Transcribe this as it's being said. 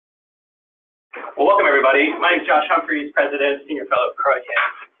Well, welcome everybody. My name is Josh Humphreys, President, Senior Fellow of Croatan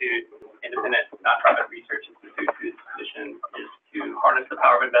Institute, independent nonprofit research institute whose mission is to harness the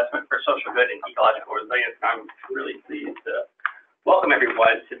power of investment for social good and ecological resilience. I'm really pleased to welcome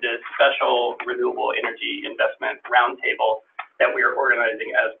everyone to this special renewable energy investment roundtable that we are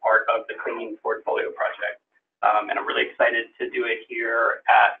organizing as part of the Clean Portfolio Project. And I'm really excited to do it here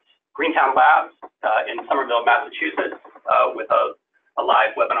at Greentown Labs in Somerville, Massachusetts, with a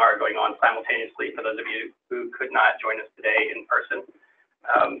live webinar going on simultaneously for those of you who could not join us today in person.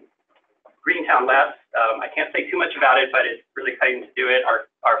 Greentown Labs, I can't say too much about it, but it's really exciting to do it.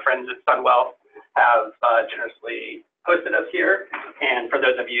 Our friends at Sunwealth have generously hosted us here. And for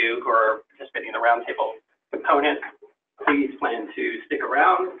those of you who are participating in the roundtable component, please plan to stick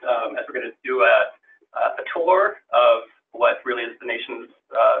around as we're going to do a tour of what really is the nation's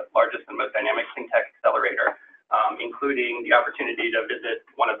largest and most dynamic cleantech accelerator, including the opportunity to visit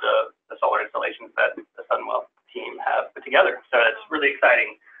one of the solar installations that the Sunwealth team have put together. So it's really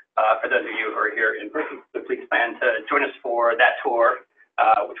exciting for those of you who are here in person. So please plan to join us for that tour,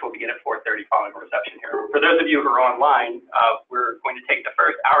 which will begin at 4:30 following a reception here. For those of you who are online, we're going to take the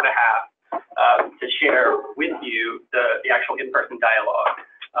first hour and a half to share with you the actual in-person dialogue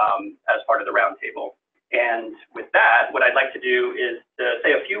as part of the roundtable. And with that, what I'd like to do is to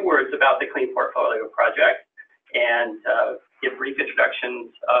say a few words about the Clean Portfolio Project and give brief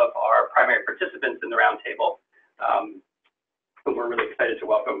introductions of our primary participants in the roundtable, whom we're really excited to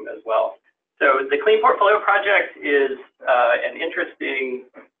welcome as well. So the Clean Portfolio Project is an interesting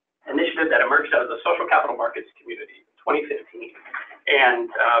initiative that emerged out of the social capital markets community in 2015.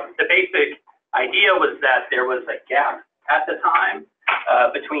 And the basic idea was that there was a gap at the time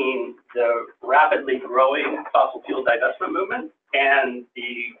between the rapidly growing fossil fuel divestment movement and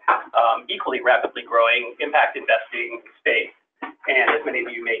the equally rapidly growing impact investing space. And as many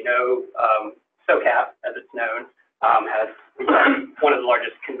of you may know, SOCAP, as it's known, has one of the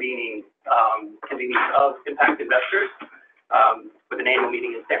largest convenings of impact investors, with an annual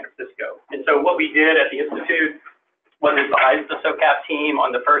meeting in San Francisco. And so what we did at the Institute was advise the SOCAP team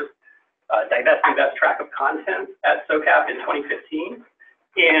on the first Divest Invest track of content at SOCAP in 2015.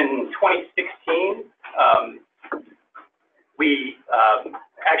 In 2016, we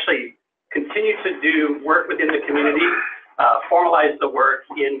actually continued to do work within the community, formalized the work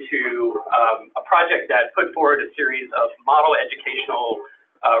into a project that put forward a series of model educational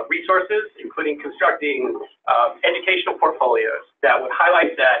resources, including constructing educational portfolios that would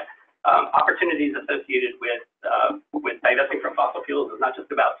highlight that opportunities associated with divesting from fossil fuels is not just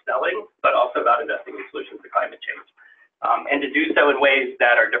about selling, but also about investing in solutions to climate change. And to do so in ways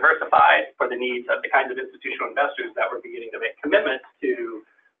that are diversified for the needs of the kinds of institutional investors that were beginning to make commitments to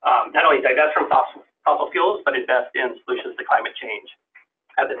not only divest from fossil fuels, but invest in solutions to climate change.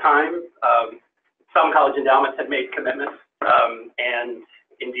 At the time, some college endowments had made commitments, and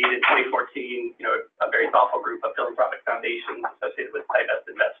indeed in 2014, a very thoughtful group of philanthropic foundations associated with Divest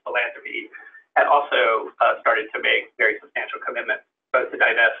Invest philanthropy had also started to make very substantial commitments, both to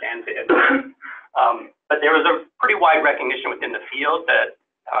divest and to invest. But there was a pretty wide recognition within the field that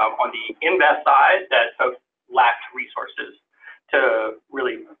on the invest side, that folks lacked resources to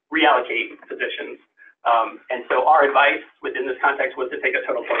really reallocate positions. And so our advice within this context was to take a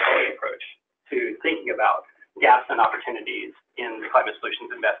total portfolio approach to thinking about gaps and opportunities in the climate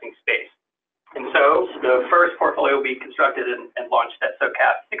solutions investing space. And so the first portfolio we constructed and launched at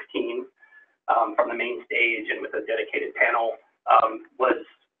SOCAP 16 from the main stage and with a dedicated panel was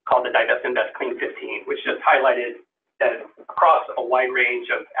called the Divest Invest Clean 15, which just highlighted that across a wide range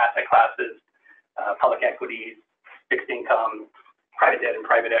of asset classes, public equities, fixed income, private debt and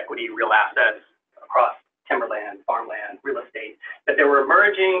private equity, real assets, across timberland, farmland, real estate, that there were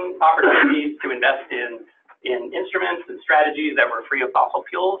emerging opportunities to invest in instruments and strategies that were free of fossil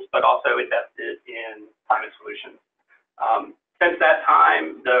fuels, but also invested in climate solutions. Since that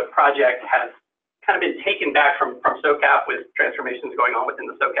time, the project has kind of been taken back from SOCAP with transformations going on within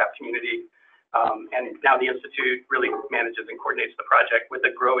the SOCAP community. And now the Institute really manages and coordinates the project with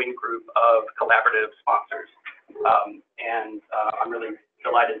a growing group of collaborative sponsors. And I'm really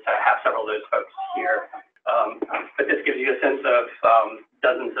delighted to have several of those folks here. But this gives you a sense of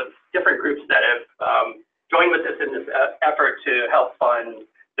dozens of different groups that have joined with us in this effort to help fund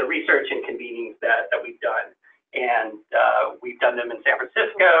the research and convenings that we've done. And we've done them in San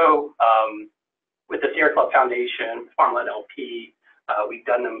Francisco, with the Sierra Club Foundation, Farmland LP. We've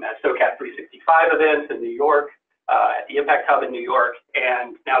done them at SOCAP 365 events in New York, at the Impact Hub in New York,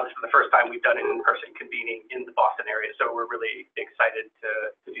 and now this is for the first time we've done an in-person convening in the Boston area. So we're really excited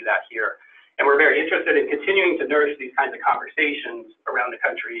to do that here. And we're very interested in continuing to nourish these kinds of conversations around the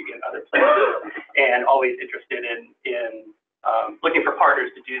country in other places, and always interested in looking for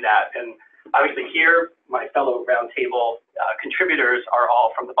partners to do that. And obviously here, my fellow Roundtable contributors are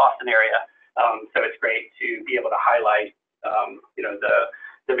all from the Boston area, so it's great to be able to highlight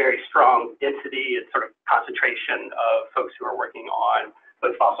the very strong density and sort of concentration of folks who are working on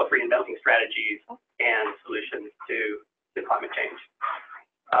both fossil-free investing strategies and solutions to climate change.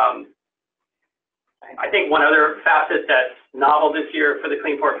 I think one other facet that's novel this year for the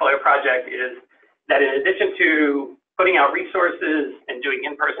Clean Portfolio Project is that in addition to putting out resources and doing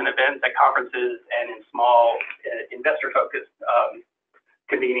in-person events at conferences and in small investor-focused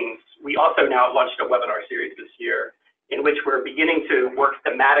convenings, we also now launched a webinar series this year in which we're beginning to work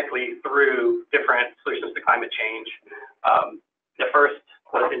thematically through different solutions to climate change. The first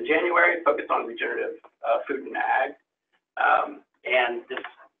was in January, focused on regenerative food and ag. And this,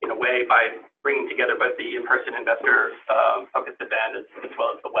 in a way, by bringing together both the in-person investor focused event as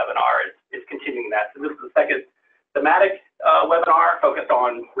well as the webinar, is continuing that. So this is the second thematic webinar focused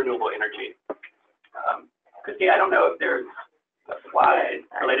on renewable energy. Christy, I don't know if there's a slide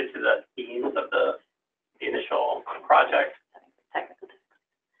related to the themes of the initial project.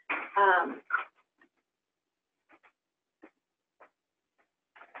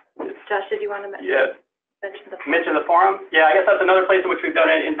 Josh, did you want to mention? Yeah. Mention the forum. Yeah, I guess that's another place in which we've done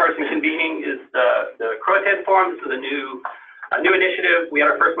an in-person convening is the Croatan forum. This is a new initiative. We had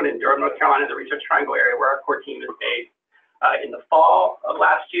our first one in Durham, North Carolina, the Research Triangle area, where our core team is based in the fall of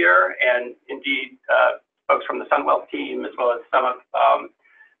last year, and indeed folks from the Sunwealth team, as well as some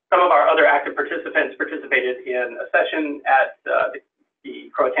of our other active participants, participated in a session at the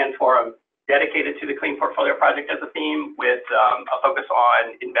Croatan forum dedicated to the Clean Portfolio Project as a theme, with a focus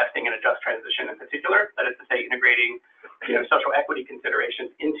on investing in a just transition in particular. That is to say, integrating social equity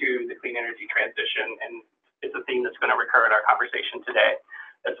considerations into the clean energy transition, and it's a theme that's going to recur in our conversation today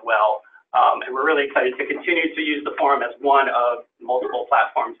as well. And we're really excited to continue to use the forum as one of multiple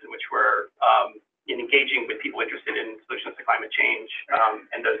platforms in which we're engaging with people interested in solutions to climate change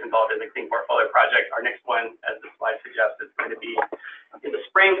and those involved in the Clean Portfolio Project. Our next one, as the slide suggests, is going to be in the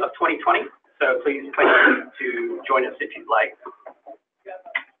spring of 2020. So please plan to join us if you'd like.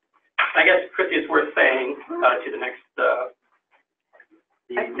 I guess, Christy, it's worth saying to the next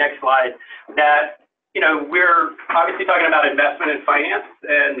slide that we're obviously talking about investment and finance,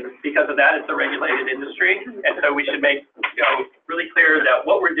 and because of that, it's a regulated industry, and so we should make really clear that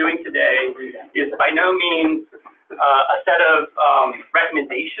what we're doing today is by no means a set of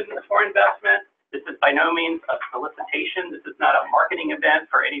recommendations for investment. This is by no means a solicitation. This is not a marketing event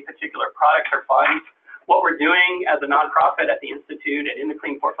for any particular products or funds. What we're doing as a nonprofit at the Institute and in the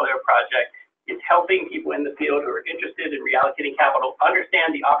Clean Portfolio Project is helping people in the field who are interested in reallocating capital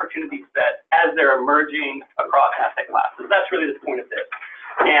understand the opportunity set as they're emerging across asset classes. That's really the point of this.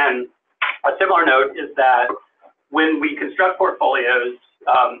 And a similar note is that when we construct portfolios,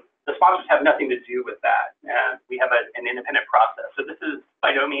 the sponsors have nothing to do with that. We have an independent process. So this is by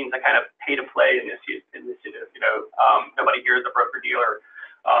no means a kind of pay-to-play initiative. Nobody here is a broker-dealer,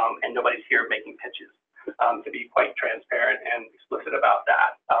 and nobody's here making pitches, to be quite transparent and explicit about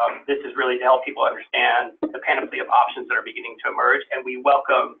that. This is really to help people understand the panoply of options that are beginning to emerge, and we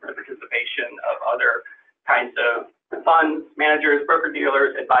welcome the participation of other kinds of funds, managers,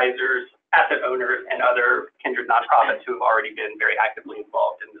 broker-dealers, advisors, asset owners, and other kindred nonprofits who have already been very actively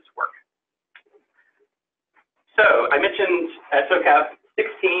involved in this work. So I mentioned at SOCAP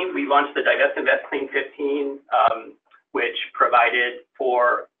 16, we launched the Divest Invest Clean 15, which provided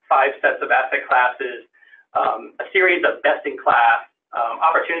for 5 sets of asset classes, a series of best-in-class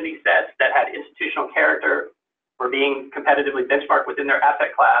opportunity sets that had institutional character, were being competitively benchmarked within their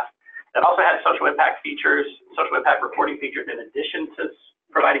asset class, that also had social impact features, social impact reporting features, in addition to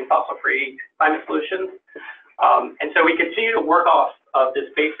providing fossil-free climate solutions. And so we continue to work off of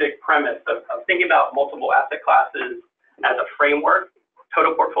this basic premise of thinking about multiple asset classes as a framework,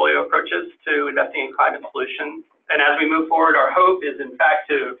 total portfolio approaches to investing in climate solutions. And as we move forward, our hope is, in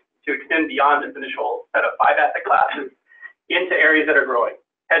fact, to extend beyond this initial set of 5 asset classes into areas that are growing.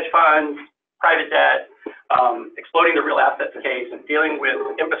 Hedge funds, private debt, exploding the real assets case, and dealing with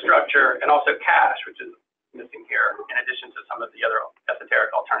infrastructure, and also cash, which is missing here, in addition to some of the other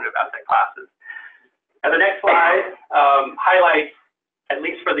esoteric alternative asset classes. And the next slide highlights, at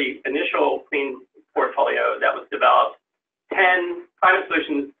least for the initial clean portfolio that was developed, 10 climate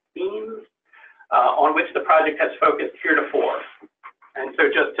solutions themes on which the project has focused heretofore. And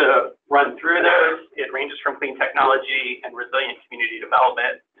so just to run through those, it ranges from clean technology and resilient community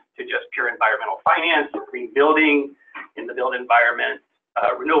development to just pure environmental finance, green building in the built environment,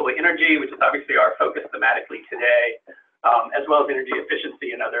 renewable energy, which is obviously our focus thematically today, as well as energy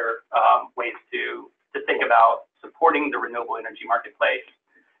efficiency and other ways to think about supporting the renewable energy marketplace.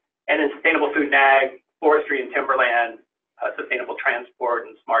 And then sustainable food and ag, forestry and timberland, sustainable transport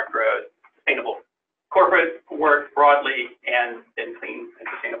and smart growth, sustainable corporate work broadly, and then clean and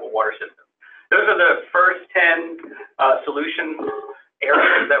sustainable water systems. Those are the first 10 solutions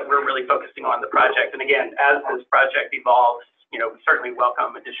areas that we're really focusing on in the project. And again, as this project evolves, we certainly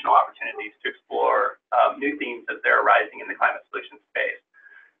welcome additional opportunities to explore new themes as they're arising in the climate solutions space.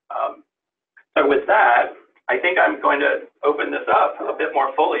 So with that, I think I'm going to open this up a bit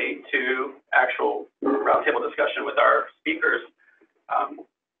more fully to actual roundtable discussion with our speakers.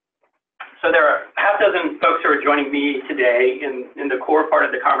 So there are half a dozen folks who are joining me today in the core part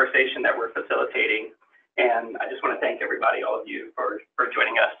of the conversation that we're facilitating. And I just want to thank everybody, all of you, for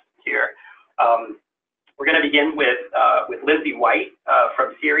joining us here. We're going to begin with Lindsey White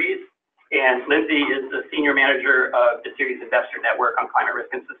from Ceres. And Lindsey is the Senior Manager of the Ceres Investor Network on Climate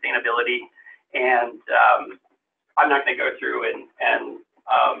Risk and Sustainability. And I'm not going to go through and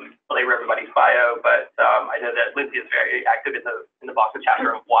belabor everybody's bio, but I know that Lindsey is very active in the Boston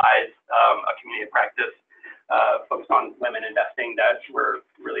chapter of WISE, a community of practice focused on women investing that we're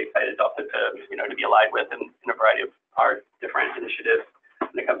really excited also to be allied with in a variety of our different initiatives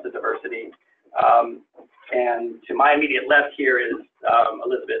when it comes to diversity. And to my immediate left here is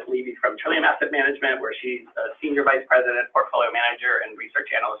Elizabeth Levy from Trillium Asset Management, where she's a Senior Vice President, Portfolio Manager, and Research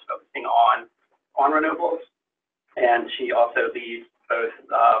Analyst focusing on renewables. And she also leads both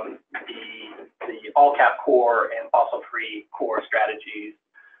the all-cap core and fossil-free core strategies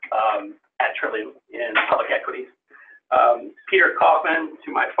at Trillium in public equities. Peter Coffin,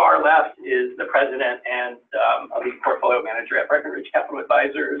 to my far left, is the President and a lead portfolio manager at Breckinridge Capital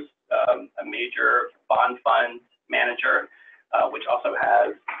Advisors, a major bond fund manager, which also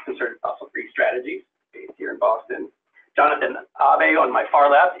has concerted fossil-free strategies based here in Boston. Jonathan Abe, on my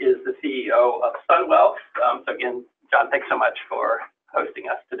far left, is the CEO of Sunwealth. So again, John, thanks so much for hosting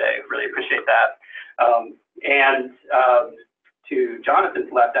us today. Really appreciate that. To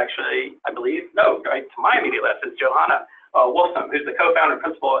Jonathan's left, actually, I believe, no, right to my immediate left is Johanna Wolfson, who's the co-founder and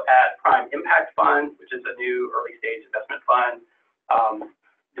principal at Prime Impact Fund, which is a new early-stage investment fund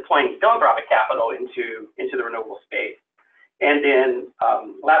deploying philanthropic capital into the renewable space. And then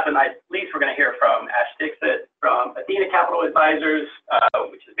last but not least, we're going to hear from Dixit from Athena Capital Advisors,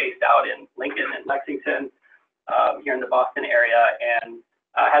 which is based out in Lincoln and Lexington here in the Boston area, and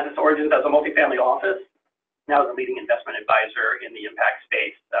has its origins as a multifamily office, now as a leading investment advisor in the impact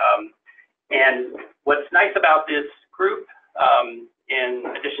space. And what's nice about this group, in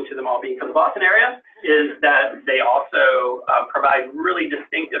addition to them all being from the Boston area, is that they also provide really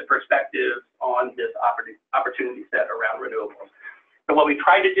distinctive perspectives on this opportunity set around renewables. So what we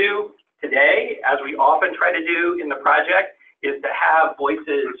try to do today, as we often try to do in the project, is to have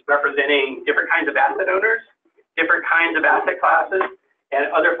voices representing different kinds of asset owners, different kinds of asset classes, and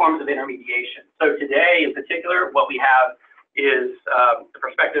other forms of intermediation. So today, in particular, what we have is the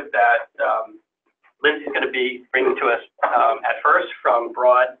perspective that Lindsey's going to be bringing to us at first from a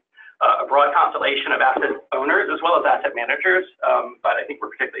broad constellation of asset owners as well as asset managers. But I think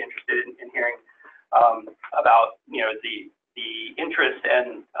we're particularly interested in hearing about the interest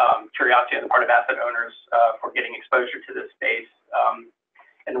and curiosity on the part of asset owners for getting exposure to this space.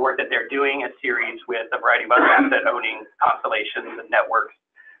 And the work that they're doing at Ceres with a variety of other asset owning constellations and networks.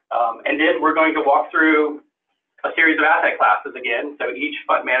 And then we're going to walk through a series of asset classes again. So each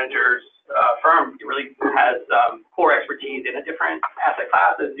fund manager's firm really has core expertise in a different asset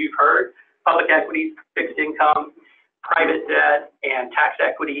class, as you've heard: public equities, fixed income, private debt, and tax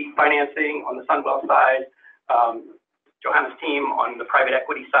equity financing on the Sunwealth side. Johanna's team on the private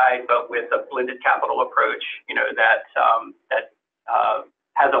equity side, but with a blended capital approach, that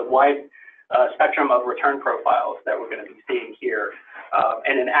has a wide spectrum of return profiles that we're going to be seeing here.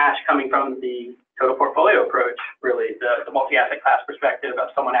 And then Ash coming from the total portfolio approach, really the multi-asset class perspective of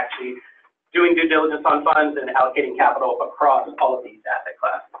someone actually doing due diligence on funds and allocating capital across all of these asset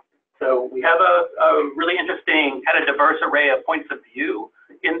classes. So we have a really interesting kind of diverse array of points of view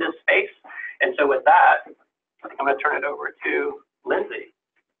in this space. And so with that, I think I'm going to turn it over to Lindsey.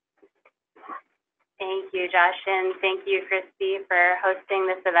 Thank you, Josh, and thank you, Christy, for hosting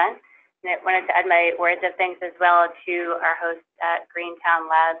this event. And I wanted to add my words of thanks as well to our hosts at Greentown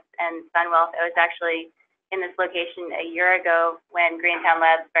Labs and Sunwealth. I was actually in this location a year ago when Greentown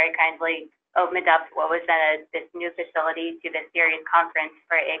Labs very kindly opened up what was then this new facility to the Ceres conference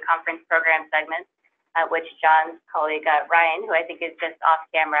for a conference program segment, which John's colleague Ryan, who I think is just off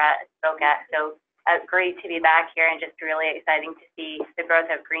camera, spoke at. So Great to be back here and just really exciting to see the growth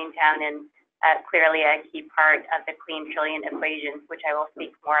of Greentown and clearly a key part of the clean trillion equation, which I will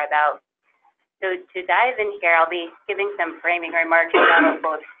speak more about. So to dive in here, I'll be giving some framing remarks about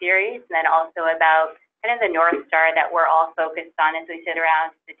both Ceres and then also about kind of the North Star that we're all focused on as we sit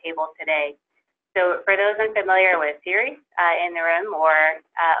around the table today. So for those unfamiliar with Ceres in the room or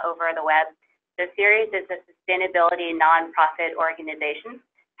over the web, so Ceres is a sustainability nonprofit organization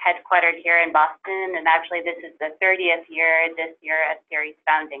headquartered here in Boston, and actually this is the 30th year this year of Ceres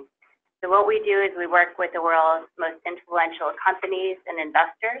founding. So what we do is we work with the world's most influential companies and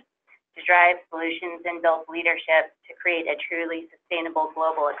investors to drive solutions and build leadership to create a truly sustainable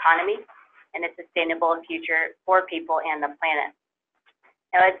global economy and a sustainable future for people and the planet.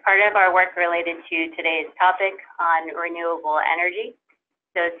 Now, as part of our work related to today's topic on renewable energy,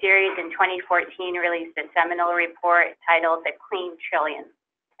 so Ceres in 2014 released a seminal report titled The Clean Trillion.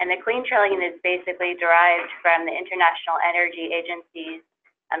 And the Clean Trillion is basically derived from the International Energy Agency's,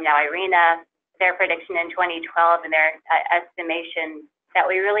 now IRENA, their prediction in 2012 and their estimation that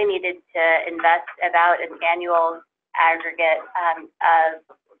we really needed to invest about an annual aggregate of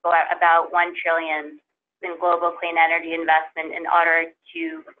about 1 trillion in global clean energy investment in order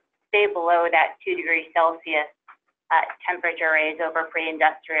to stay below that 2 degrees Celsius temperature raise over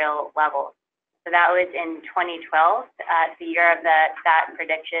pre-industrial levels. So that was in 2012, the year of that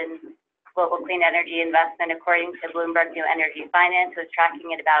prediction. Global clean energy investment, according to Bloomberg New Energy Finance, was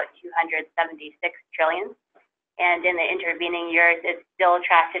tracking at about 276 trillion. And in the intervening years, it's still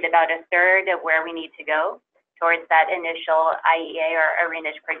tracked at about a third of where we need to go towards that initial IEA or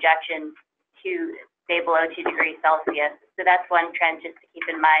ARENA's projection to stay below 2 degrees Celsius. So that's one trend just to keep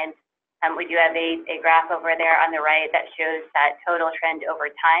in mind. We do have a graph over there on the right that shows that total trend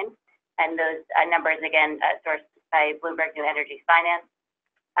over time. And those numbers, again, sourced by Bloomberg New Energy Finance.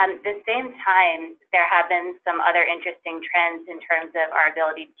 At the same time, there have been some other interesting trends in terms of our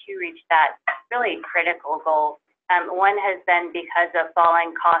ability to reach that really critical goal. One has been because of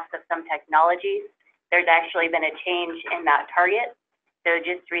falling costs of some technologies. There's actually been a change in that target. So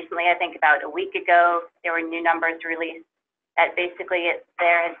just recently, I think about a week ago, there were new numbers released that basically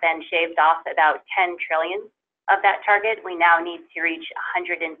there has been shaved off about 10 trillion of that target. We now need to reach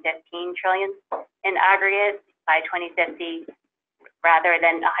 115 trillion in aggregate by 2050. Rather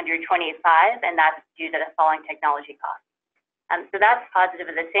than 125, and that's due to the falling technology costs. So that's positive.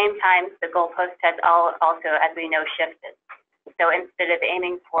 At the same time, the goalpost has also, as we know, shifted. So instead of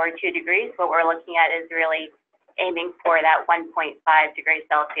aiming for 2 degrees, what we're looking at is really aiming for that 1.5 degrees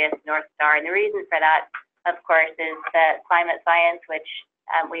Celsius North Star. And the reason for that, of course, is the climate science, which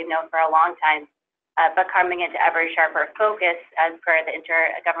we've known for a long time, but coming into ever sharper focus as per the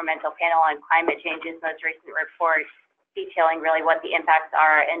Intergovernmental Panel on Climate Change's most recent report, detailing really what the impacts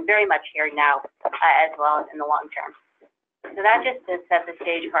are and very much here now, as well as in the long term. So that just to set the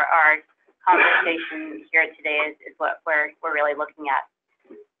stage for our conversation here today is what we're really looking at.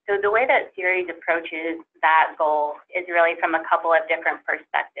 So the way that Ceres approaches that goal is really from a couple of different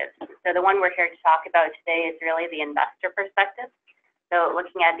perspectives. So the one we're here to talk about today is really the investor perspective. So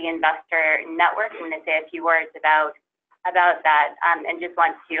looking at the investor network, I'm going to say a few words about that, and just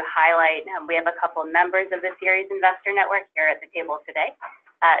want to highlight, we have a couple members of the Ceres Investor Network here at the table today.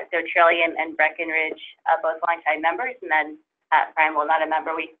 So Trillium and Breckinridge, both longtime members, and then Brian, well, not a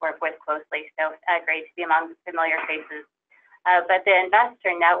member we work with closely, so great to be among familiar faces. But the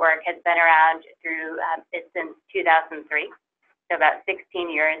Investor Network has been around since 2003, so about 16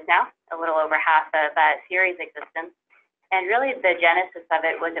 years now, a little over half of Ceres' existence. And really the genesis of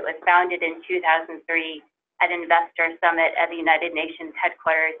it was founded in 2003 at Investor Summit at the United Nations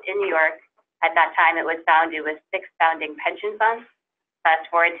headquarters in New York. At that time, it was founded with 6 founding pension funds. Fast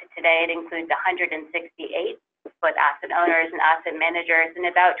forward to today, it includes 168 with asset owners and asset managers and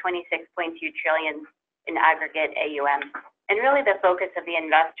about 26.2 trillion in aggregate AUM. And really the focus of the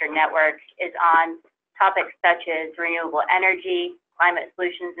Investor Network is on topics such as renewable energy, climate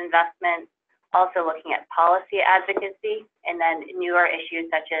solutions investment, also looking at policy advocacy, and then newer issues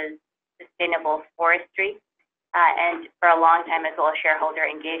such as sustainable forestry, and for a long time as well as shareholder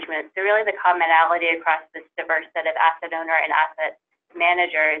engagement. So really the commonality across this diverse set of asset owner and asset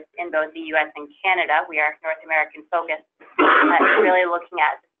managers in both the US and Canada, we are North American focused, really looking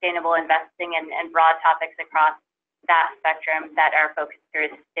at sustainable investing and broad topics across that spectrum that are focused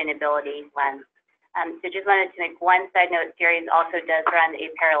through a sustainability lens. So just wanted to make one side note, Ceres also does run a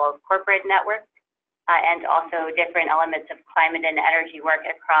parallel corporate network and also different elements of climate and energy work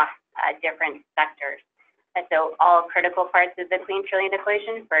across different sectors. And so all critical parts of the clean trillion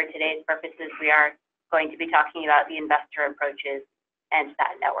equation. For today's purposes, we are going to be talking about the investor approaches and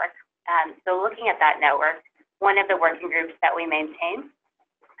that network. So looking at that network, one of the working groups that we maintain,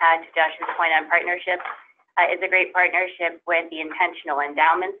 to Josh's point on partnerships, is a great partnership with the Intentional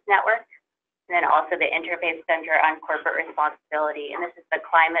Endowments Network, and then also the Interfaith Center on Corporate Responsibility, and this is the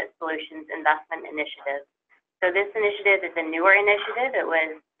Climate Solutions Investment Initiative. So this initiative is a newer initiative. It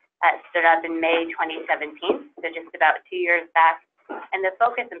was stood up in May 2017, so just about 2 years back, and the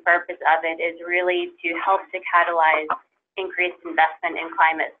focus and purpose of it is really to help to catalyze increased investment in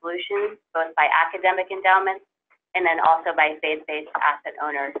climate solutions, both by academic endowments and then also by faith-based asset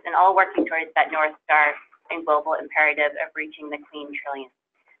owners, and all working towards that North Star and global imperative of reaching the clean trillion.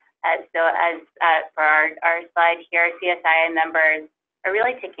 So as for our slide here, CSIA members are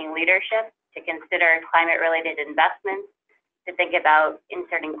really taking leadership to consider climate-related investments, to think about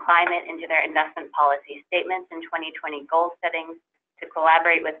inserting climate into their investment policy statements and 2020 goal settings, to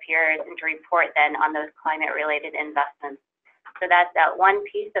collaborate with peers, and to report then on those climate-related investments. So that's one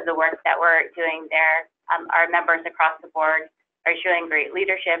piece of the work that we're doing there. Our members across the board are showing great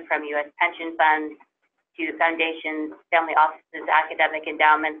leadership, from U.S. pension funds to foundations, family offices, academic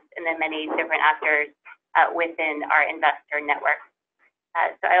endowments, and then many different actors within our investor network.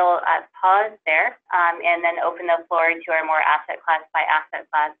 So I will pause there and then open the floor to our more asset class by asset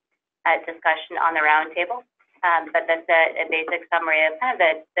class discussion on the roundtable. But that's a basic summary of kind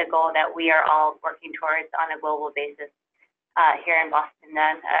of the goal that we are all working towards on a global basis here in Boston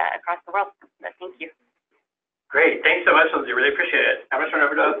and across the world. So thank you. Great. Thanks so much, Lindsey. Really appreciate it. I'm going to turn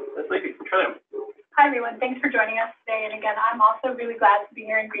over to Levy from Trillium. Hi, everyone. Thanks for joining us today. And again, I'm also really glad to be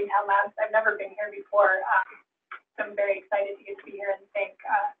here in Greentown Labs. I've never been here before. So I'm very excited to get to be here and thank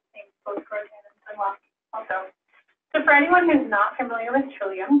both Croatan and Sunwealth also. So for anyone who's not familiar with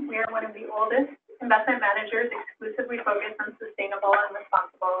Trillium, we are one of the oldest investment managers exclusively focused on sustainable and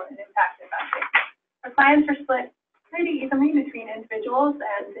responsible and impact investing. Our clients are split pretty evenly between individuals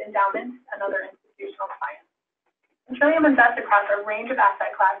and endowments and other institutional clients. And Trillium invests across a range of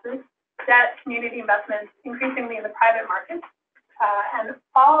asset classes, debt, community investments, increasingly in the private markets, and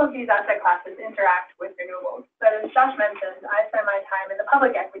all of these asset classes interact with renewables. But as Josh mentioned, I spend my time in the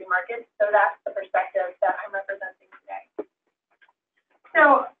public equity markets, so that's the perspective that I'm representing today.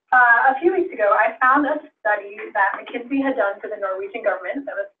 So a few weeks ago, I found a study that McKinsey had done for the Norwegian government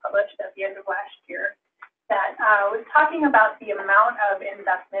that was published at the end of last year that was talking about the amount of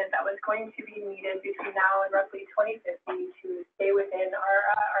investment that was going to be needed between now and roughly 2050 to stay within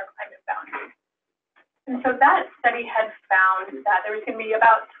our climate boundaries. And so that study had found that there was going to be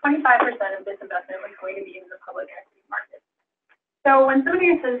about 25% of this investment was going to be in the public equity market. So when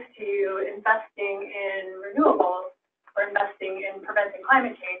somebody says to you investing in renewables or investing in preventing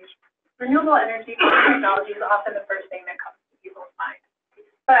climate change, renewable energy technology is often the first thing that comes to people's mind.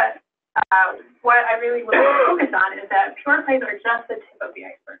 But what I really want to focus on is that pure plays are just the tip of the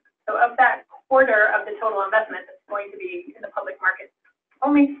iceberg. So of that quarter of the total investment that's going to be in the public market,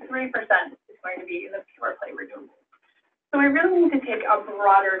 only 3% is going to be in the pure play renewables. So we really need to take a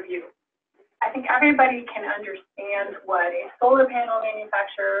broader view. I think everybody can understand what a solar panel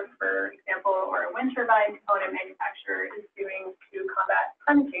manufacturer, for example, or a wind turbine component manufacturer is doing to combat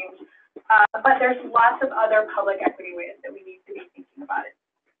climate change. But there's lots of other public equity ways that we need to be thinking about it.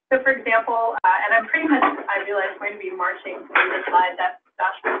 So for example, and I'm pretty much, I realize, going to be marching through the slide that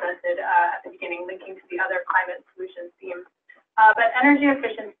Josh presented at the beginning, linking to the other climate solutions theme. But energy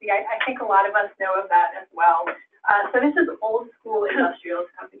efficiency, I think a lot of us know of that as well. So this is old school industrial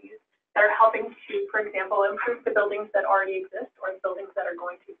companies that are helping to, for example, improve the buildings that already exist or the buildings that are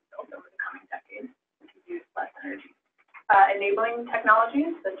going to be built over the coming decades to use less energy. Enabling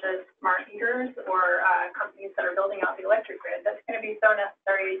technologies such as smart meters or companies that are building out the electric grid. That's going to be so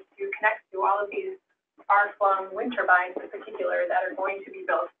necessary to connect to all of these far-flung wind turbines in particular that are going to be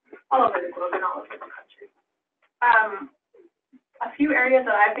built all over the globe in all of the countries. A few areas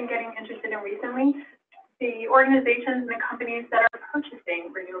that I've been getting interested in recently, the organizations and the companies that are purchasing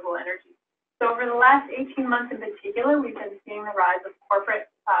renewable energy. So over the last 18 months in particular, we've been seeing the rise of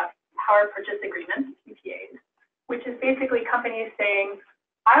corporate power purchase agreements, PPAs, which is basically companies saying,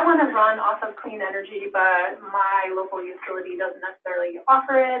 I want to run off of clean energy, but my local utility doesn't necessarily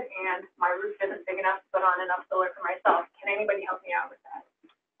offer it, and my roof isn't big enough to put on enough solar for myself. Can anybody help me out with that?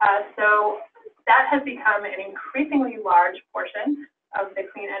 So that has become an increasingly large portion of the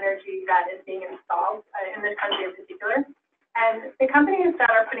clean energy that is being installed in this country in particular. And the companies that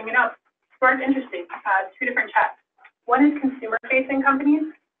are putting it up, sort of interesting, two different tracks. One is consumer-facing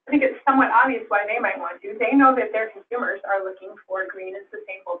companies. I think it's somewhat obvious why they might want to. They know that their consumers are looking for green and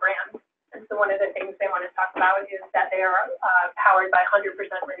sustainable brands. And so one of the things they want to talk about is that they are powered by 100%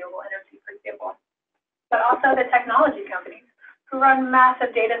 renewable energy, for example. But also the technology companies who run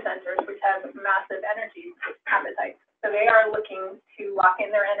massive data centers, which have massive energy appetites. So they are looking to lock in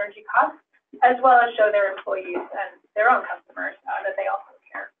their energy costs, as well as show their employees and their own customers that they also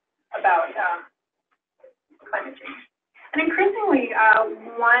care about climate change. And increasingly,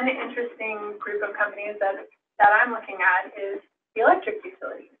 one interesting group of companies that I'm looking at is the electric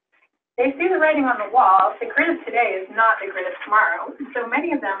utilities. They see the writing on the wall. The grid of today is not the grid of tomorrow. So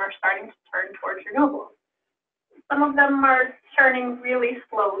many of them are starting to turn towards renewables. Some of them are turning really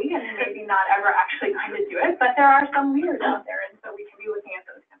slowly and maybe not ever actually going to do it, but there are some leaders out there, and so we can be looking at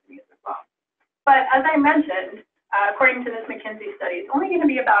those companies as well. But as I mentioned, according to this McKinsey study, it's only going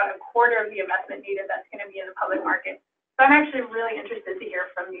to be about a quarter of the investment needed that's going to be in the public market. So I'm actually really interested to hear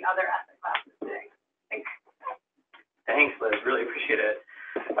from the other asset classes today. Thanks. Thanks, Liz. Really appreciate it.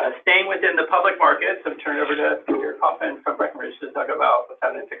 Staying within the public markets, I'm turning over to Peter Coffin from Breckinridge to talk about what's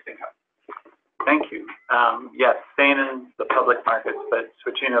happening in fixed income. Thank you. Yes, staying in the public markets, but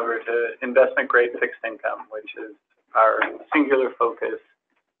switching over to investment-grade fixed income, which is our singular focus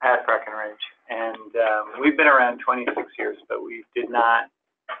at Breckinridge. And we've been around 26 years, but we did not,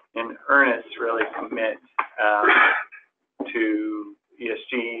 in earnest, really commit to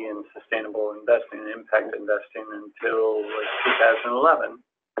ESG and sustainable investing and impact investing until like 2011.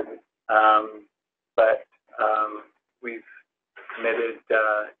 But we've committed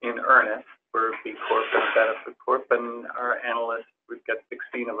in earnest. We're B Corp and Benefit Corp, and our analysts, we've got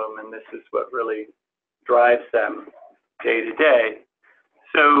 16 of them, and this is what really drives them day to day.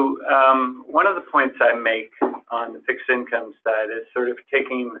 So one of the points I make on the fixed income side is sort of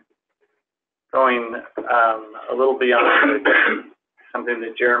going a little beyond something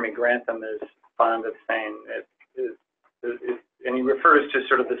that Jeremy Grantham is fond of saying, and he refers to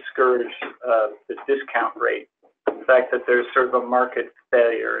sort of the scourge of the discount rate, the fact that there's sort of a market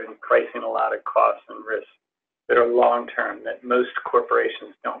failure in pricing a lot of costs and risks that are long-term, that most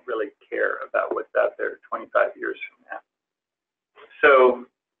corporations don't really care about what's out there 25 years from now. So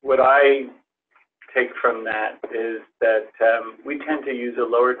what I take from that is that we tend to use a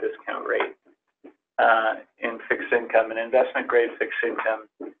lower discount rate in fixed income and investment-grade fixed income,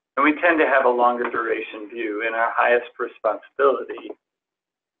 and we tend to have a longer duration view. And our highest responsibility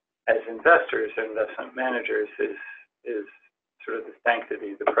as investors or investment managers is sort of the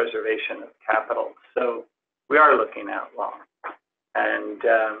sanctity, the preservation of capital. So we are looking out long, and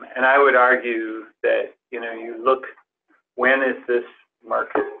I would argue that you look, when is this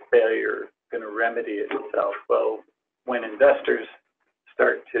market failure going to remedy itself? Well, when investors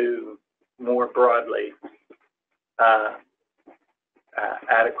start to more broadly,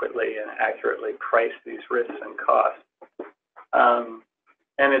 adequately and accurately price these risks and costs,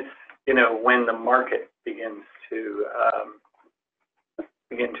 and it's when the market begins to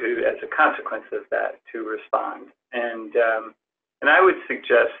as a consequence of that, to respond. And I would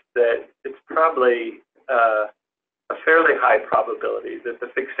suggest that it's probably a fairly high probability that the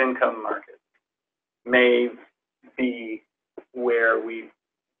fixed income market may be where we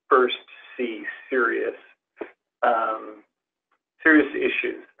first see serious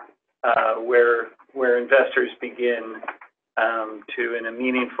issues, where investors begin to, in a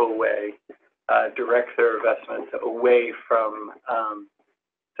meaningful way, direct their investments away from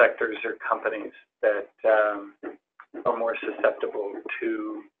sectors or companies that are more susceptible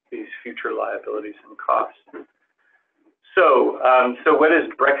to these future liabilities and costs. So what does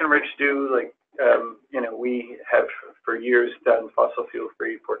Breckinridge do? We have for years done fossil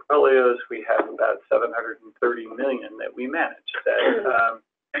fuel-free portfolios. We have about $730 million that we manage.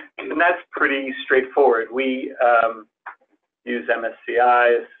 And that's pretty straightforward. We use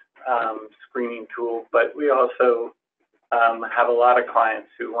MSCI's screening tool, but we also have a lot of clients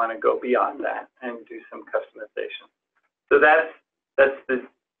who want to go beyond that and do some customization. So that's the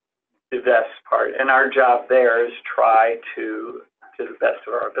divest part, and our job there is try to the best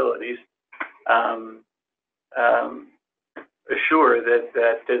of our abilities, assure that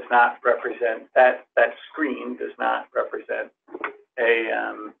does not represent, that screen does not represent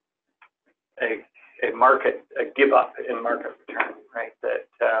a give up in market return, right? That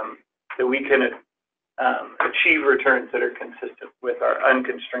we can achieve returns that are consistent with our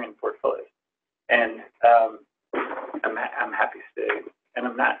unconstrained portfolios. And I'm happy to say, and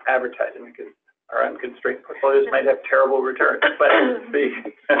I'm not advertising because our unconstrained portfolios might have terrible returns, but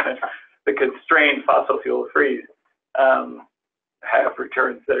the constrained fossil fuel frees have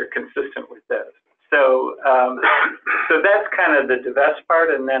returns that are consistent with those. So that's kind of the divest part,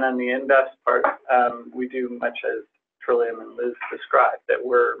 and then on the invest part, we do much as Trillium and Liz described, that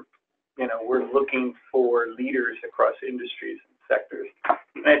we're looking for leaders across industries and sectors.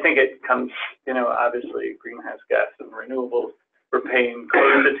 And I think it comes, obviously greenhouse gas and renewables, we're paying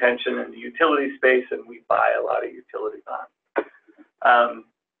close attention in the utility space, and we buy a lot of utility bonds.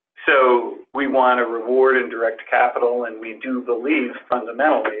 So we want to reward and direct capital, and we do believe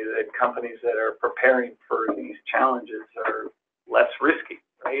fundamentally that companies that are preparing for these challenges are less risky,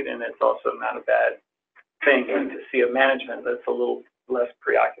 right? And it's also not a bad thing to see a management that's a little less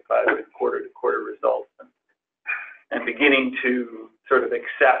preoccupied with quarter-to-quarter results and beginning to sort of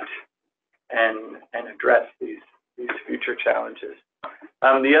accept and address these future challenges.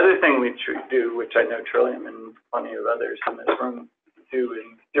 The other thing we do, which I know Trillium and plenty of others in this room do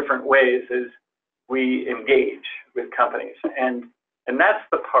in different ways, is we engage with companies. And that's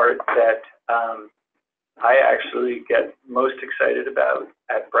the part that I actually get most excited about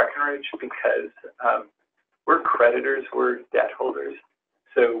at Breckinridge, because we're creditors, we're debt holders,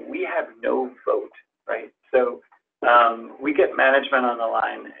 so we have no vote, right? So we get management on the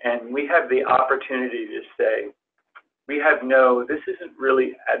line, and we have the opportunity to say, this isn't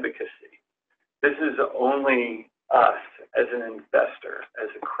really advocacy. This is only us as an investor, as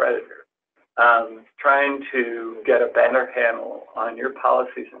a creditor, trying to get a better handle on your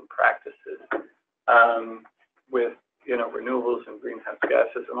policies and practices with, renewables and greenhouse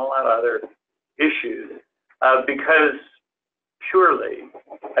gases and a lot of other issues, because purely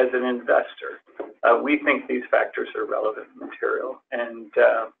as an investor, we think these factors are relevant and material, and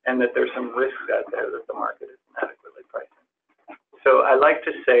that there's some risks out there that the market isn't adequately pricing. So I like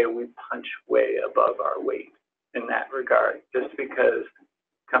to say we punch way above our weight in that regard, just because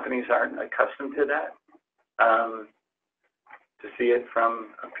companies aren't accustomed to that, to see it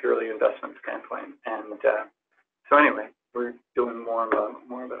from a purely investment standpoint. And so anyway, we're doing more of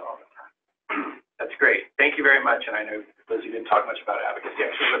it all the time. That's great. Thank you very much. And I know Lindsey didn't talk much about advocacy,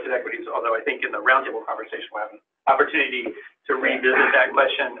 actually, listed equities, although I think in the roundtable conversation we'll have an opportunity to revisit that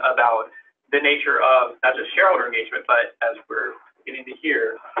question about the nature of not just shareholder engagement, but as we're getting to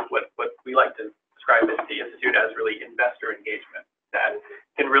hear, what we like to describe as the Institute as really investor engagement, that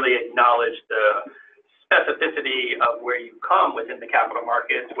can really acknowledge the specificity of where you come within the capital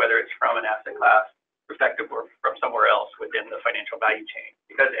markets, whether it's from an asset class perspective or from somewhere else within the financial value chain,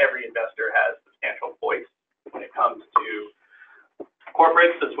 because every investor has substantial voice when it comes to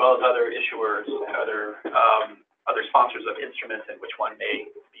corporates as well as other issuers and other sponsors of instruments in which one may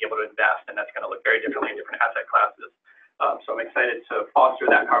be able to invest, and that's going to look very differently in different asset classes. So I'm excited to foster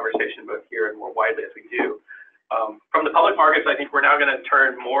that conversation both here and more widely as we do. From the public markets, I think we're now going to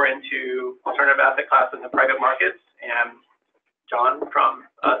turn more into alternative asset classes and private markets, and John from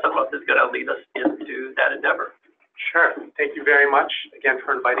Sunwealth is going to lead us into that endeavor. Sure. Thank you very much again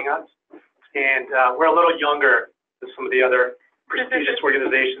for inviting us. And we're a little younger than some of the other prestigious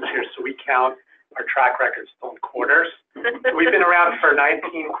organizations here, so we count our track records still in quarters. So we've been around for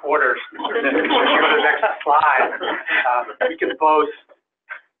 19 quarters. If you go to the next slide, we can boast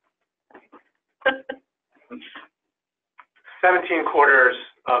 17 quarters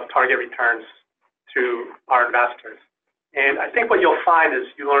of target returns to our investors. And I think what you'll find is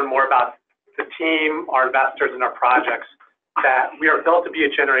you learn more about the team, our investors, and our projects, that we are built to be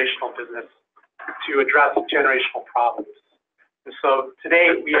a generational business to address generational problems. And so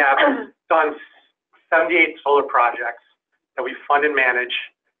today we have done 78 solar projects that we fund and manage,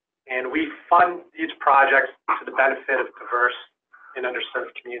 and we fund these projects to the benefit of diverse and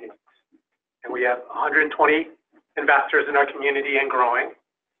underserved communities. And we have 120 investors in our community and growing.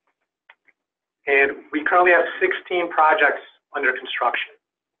 And we currently have 16 projects under construction,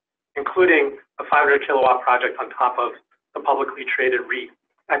 including a 500 kilowatt project on top of the publicly traded REIT,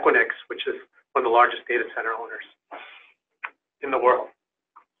 Equinix, which is one of the largest data center owners in the world.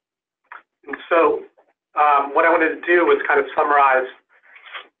 And so what I wanted to do was kind of summarize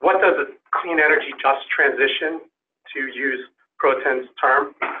what does a clean energy just transition, to use Croatan's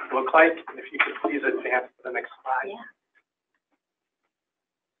term, look like? And if you could please advance to the next slide. Yeah.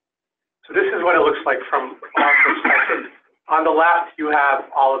 So this is what it looks like from our perspective. On the left, you have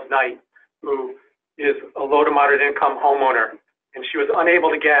Olive Knight, who is a low to moderate income homeowner, and she was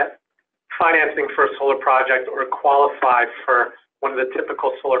unable to get financing for a solar project or qualify for one of the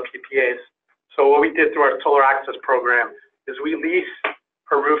typical solar PPAs. So what we did through our Solar Access program is we lease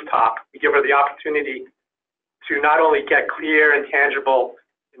her rooftop. We give her the opportunity to not only get clear and tangible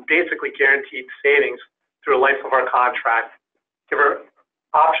and basically guaranteed savings through the life of our contract, give her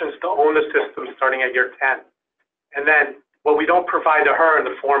options to own the system starting at year 10. And then what we don't provide to her in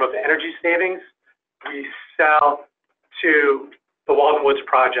the form of energy savings, we sell to the Walden Woods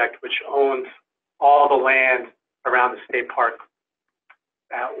Project, which owns all the land around the state park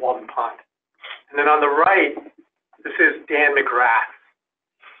at Walden Pond. And then on the right, this is Dan McGrath.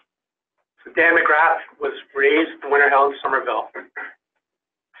 So Dan McGrath was raised in Winter Hill and Somerville.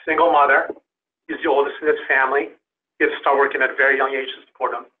 Single mother. He's the oldest in his family. He had to start working at a very young age to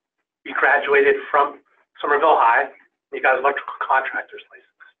support him. He graduated from Somerville High, and he got his electrical contractor's license.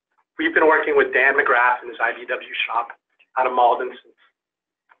 We've been working with Dan McGrath in his IBW shop out of Malden since,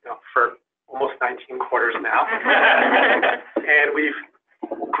 for almost 19 quarters now. And we've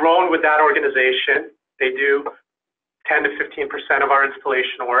grown with that organization. They do 10 to 15% of our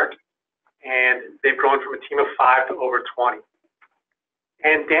installation work, and they've grown from a team of 5 to over 20.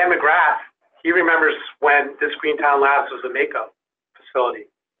 And Dan McGrath, he remembers when this Greentown Labs was a Mako facility,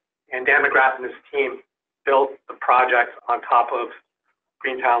 and Dan McGrath and his team built the project on top of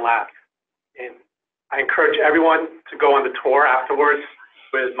Greentown Labs. And I encourage everyone to go on the tour afterwards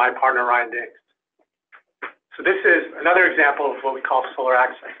with my partner, Ryan Diggs. So this is another example of what we call solar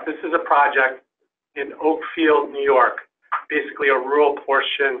access. This is a project in Oakfield, New York, basically a rural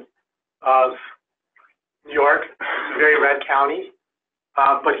portion of New York. It's a very red county.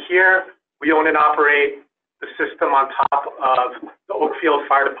 But here we own and operate the system on top of the Oakfield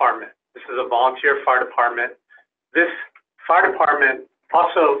Fire Department. This is a volunteer fire department. This fire department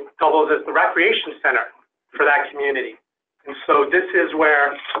also doubles as the recreation center for that community. And so this is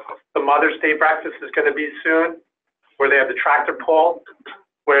where the Mother's Day breakfast is going to be soon, where they have the tractor pull,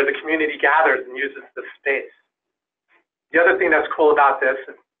 where the community gathers and uses the space. The other thing that's cool about this,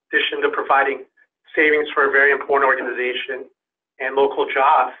 in addition to providing savings for a very important organization and local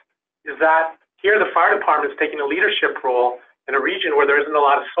jobs, is that here the fire department is taking a leadership role in a region where there isn't a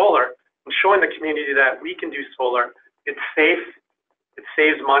lot of solar and showing the community that we can do solar. It's safe, it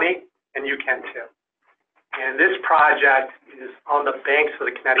saves money, and you can too. And this project is on the banks of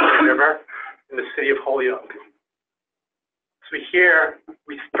the Connecticut River in the city of Holyoke. So here,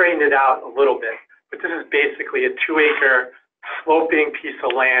 we straightened it out a little bit, but this is basically a 2-acre sloping piece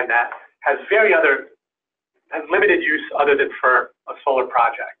of land that has has limited use other than for a solar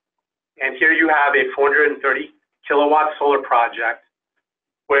project. And here you have a 430 kilowatt solar project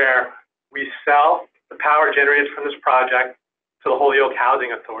where we sell the power generated from this project to the Holyoke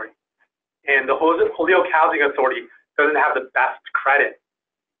Housing Authority. And the Holyoke Housing Authority doesn't have the best credit,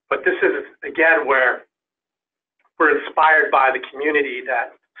 but this is, again, where we're inspired by the community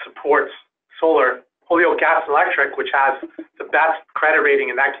that supports solar. Holyoke Gas and Electric, which has the best credit rating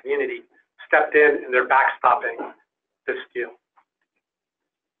in that community, stepped in and they're backstopping this deal.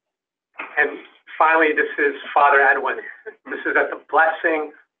 And finally, this is Father Edwin. This is at the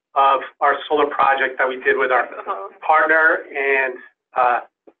blessing of our solar project that we did with our partner and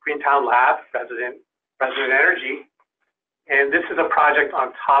Greentown Labs, Resident Energy. And this is a project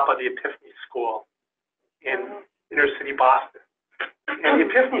on top of the Epiphany School in inner city Boston. And the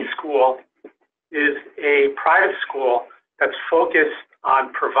Epiphany School is a private school that's focused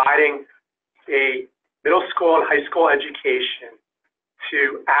on providing a middle school and high school education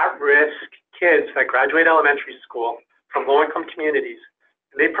to at-risk kids that graduate elementary school from low-income communities.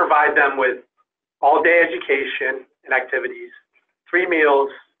 And they provide them with all-day education and activities, 3 meals,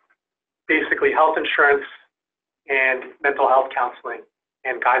 basically health insurance and mental health counseling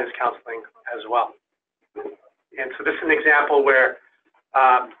and guidance counseling as well. And so this is an example where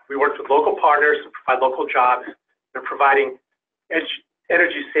we worked with local partners to provide local jobs. They're providing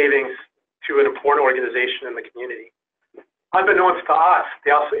energy savings to an important organization in the community. Unbeknownst to us,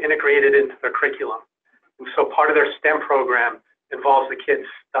 they also integrated into their curriculum. And so part of their STEM program involves the kids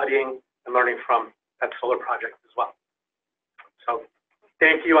studying and learning from that solar project as well. So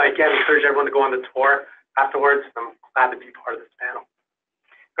thank you. I again encourage everyone to go on the tour afterwards. I'm glad to be part of this panel.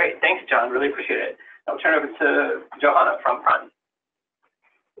 Great, thanks, John. Really appreciate it. I'll turn it over to Johanna from Prime.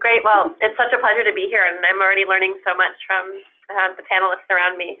 Great. Well, it's such a pleasure to be here, and I'm already learning so much from the panelists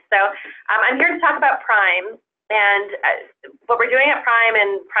around me. So I'm here to talk about Prime, and what we're doing at Prime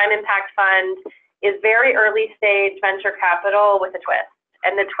and Prime Impact Fund is very early stage venture capital with a twist.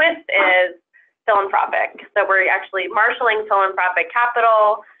 And the twist is philanthropic. So we're actually marshaling philanthropic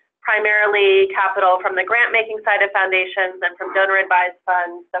capital, primarily capital from the grant-making side of foundations and from donor-advised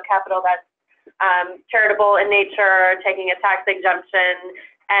funds, so capital that's charitable in nature, taking a tax exemption,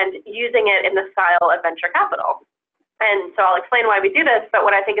 and using it in the style of venture capital. And so I'll explain why we do this, but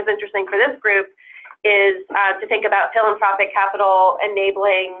what I think is interesting for this group is to think about philanthropic capital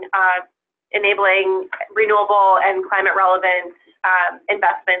enabling renewable and climate-relevant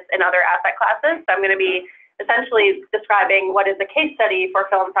investments in other asset classes. So I'm going to be essentially describing what is a case study for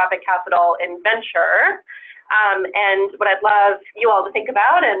philanthropic capital in venture. And what I'd love you all to think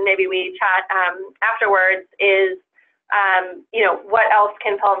about, and maybe we chat afterwards, is you know, what else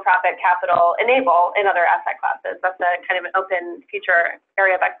can philanthropic capital enable in other asset classes? That's a kind of an open future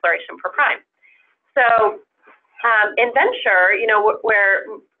area of exploration for Prime. So in venture, you know,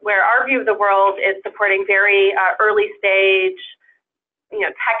 where our view of the world is supporting very early stage, you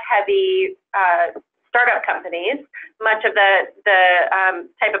know, tech-heavy startup companies, much of the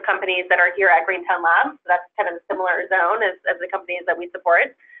type of companies that are here at Greentown Labs, so that's kind of a similar zone as the companies that we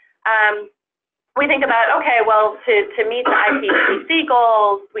support. We think about, okay, well, to meet the IPCC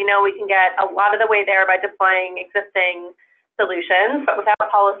goals, we know we can get a lot of the way there by deploying existing solutions, but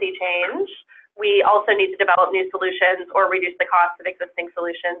without policy change, we also need to develop new solutions or reduce the cost of existing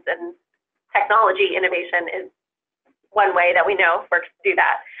solutions, and technology innovation is one way that we know works to do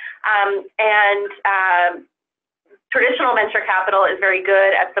that. Traditional venture capital is very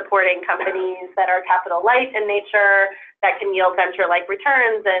good at supporting companies that are capital light in nature, that can yield venture-like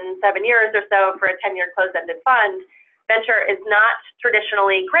returns in 7 years or so for a 10-year closed-ended fund. Venture is not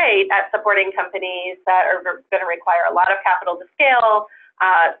traditionally great at supporting companies that are going to require a lot of capital to scale,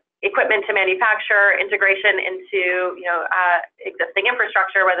 equipment to manufacture, integration into, you know, existing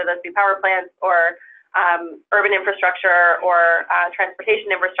infrastructure, whether those be power plants or urban infrastructure or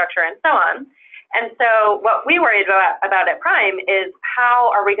transportation infrastructure and so on. And so what we worried about at Prime is how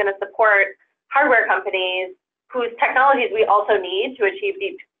are we going to support hardware companies whose technologies we also need to achieve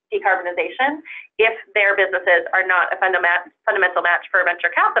decarbonization if their businesses are not a fundamental match for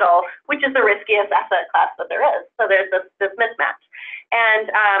venture capital, which is the riskiest asset class that there is. So there's this mismatch.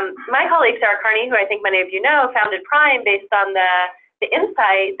 And my colleague, Sarah Carney, who I think many of you know, founded Prime based on the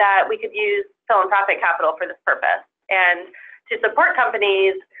insight that we could use philanthropic capital for this purpose, and to support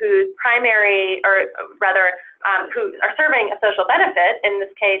companies whose primary, or rather, who are serving a social benefit, in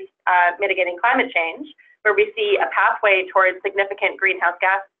this case, mitigating climate change, where we see a pathway towards significant greenhouse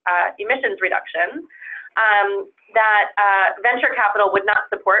gas emissions reduction, that venture capital would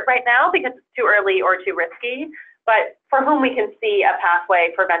not support right now because it's too early or too risky, but for whom we can see a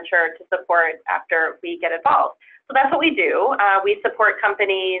pathway for venture to support after we get involved. So that's what we do. We support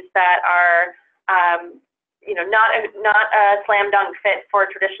companies that are you know, not a slam dunk fit for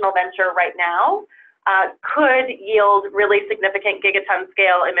traditional venture right now, could yield really significant gigaton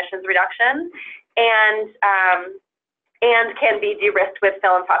scale emissions reduction, and can be de-risked with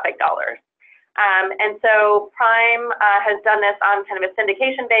philanthropic dollars. And so Prime has done this on kind of a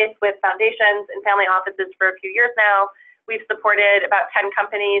syndication base with foundations and family offices for a few years now. We've supported about 10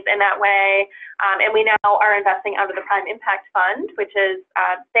 companies in that way, and we now are investing out of the Prime Impact Fund, which is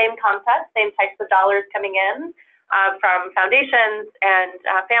same concept, same types of dollars coming in from foundations and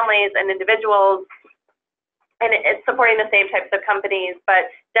families and individuals, and it's supporting the same types of companies, but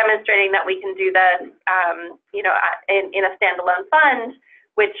demonstrating that we can do this, you know, in a standalone fund,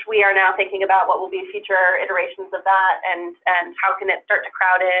 which we are now thinking about what will be future iterations of that, and how can it start to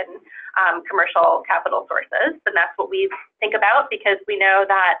crowd in commercial capital sources. And that's what we think about, because we know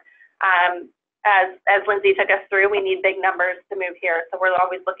that as Lindsey took us through, we need big numbers to move here. So we're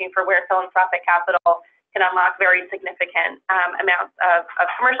always looking for where philanthropic capital can unlock very significant amounts of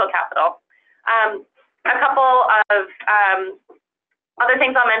commercial capital. A couple of other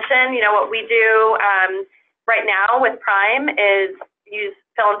things I'll mention, you know, what we do right now with Prime is use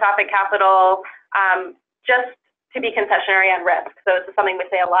philanthropic capital just to be concessionary on risk. So this is something we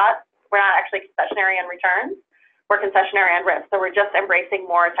say a lot. We're not actually concessionary on returns. We're concessionary on risk. So we're just embracing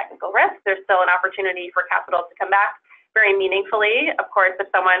more technical risk. There's still an opportunity for capital to come back very meaningfully. Of course, if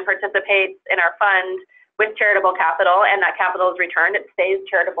someone participates in our fund with charitable capital and that capital is returned, it stays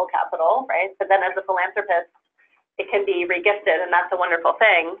charitable capital, right? But then as a philanthropist, it can be regifted, and that's a wonderful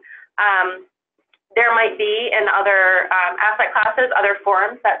thing. There might be in other asset classes, other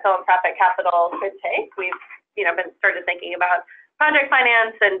forms that philanthropic capital could take. We've, you know, been started thinking about project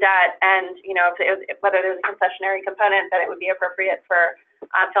finance and debt, and, you know, whether there's a concessionary component that it would be appropriate for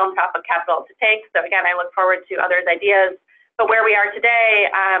philanthropic capital to take. So again, I look forward to others' ideas. But where we are today,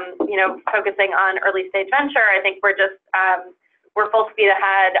 you know, focusing on early stage venture, I think we're just we're full speed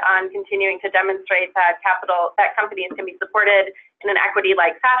ahead on continuing to demonstrate that companies can be supported in an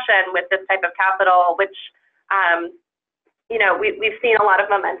equity-like fashion with this type of capital, which, you know, we've seen a lot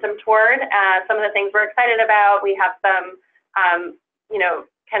of momentum toward. Some of the things we're excited about, we have some, you know,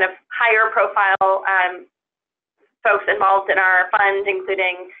 kind of higher profile folks involved in our fund,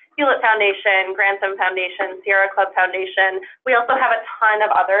 including Hewlett Foundation, Grantham Foundation, Sierra Club Foundation. We also have a ton of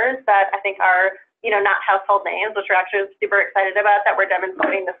others that I think are, you know, not household names, which we're actually super excited about, that we're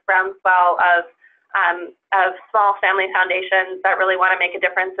demonstrating this groundswell of small family foundations that really want to make a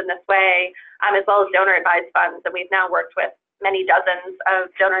difference in this way, as well as donor advised funds. And we've now worked with many dozens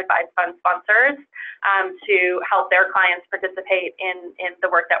of donor-advised fund sponsors to help their clients participate in the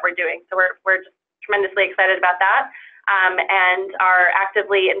work that we're doing. So we're just tremendously excited about that, and are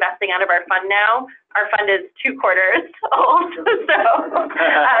actively investing out of our fund now. Our fund is 2 quarters old, so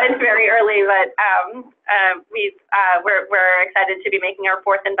it's very early, but we're excited to be making our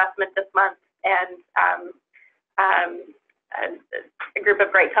 4th investment this month, and a group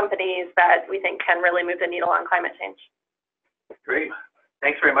of great companies that we think can really move the needle on climate change. Great.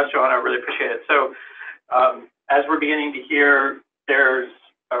 Thanks very much, Johanna. I really appreciate it. So as we're beginning to hear, there's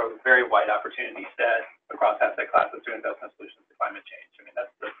a very wide opportunity set across asset classes to investment solutions to climate change. I mean,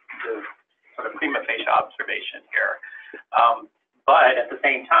 that's the sort of prima facie observation here. But at the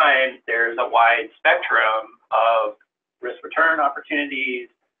same time, there's a wide spectrum of risk-return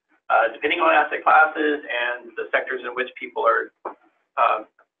opportunities, depending on asset classes and the sectors in which people are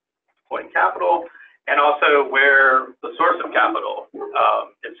deploying capital, and also where the source of capital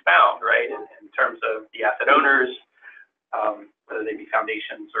is found, right, in terms of the asset owners, whether they be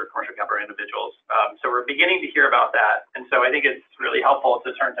foundations or commercial capital individuals. So we're beginning to hear about that. And so I think it's really helpful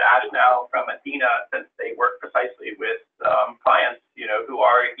to turn to Ash now from Athena, since they work precisely with clients, who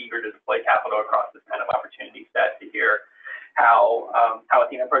are eager to deploy capital across this kind of opportunity set, to hear how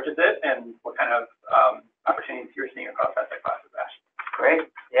Athena approaches it and what kind of opportunities you're seeing across asset classes, Ash.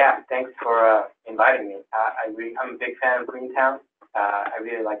 Great. Yeah, thanks for inviting me. I'm a big fan of Greentown. I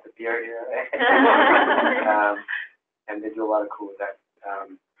really like the beer here. And they do a lot of cool events.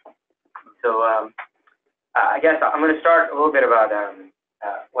 I guess I'm going to start a little bit about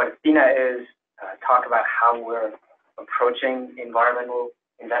what Athena is, talk about how we're approaching environmental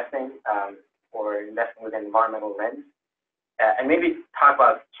investing, or investing with an environmental lens, and maybe talk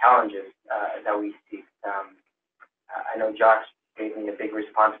about challenges that we see. I know Josh gave me a big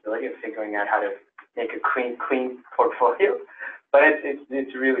responsibility of figuring out how to make a clean portfolio, but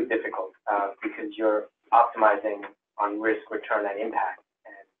it's really difficult because you're optimizing on risk, return, and impact.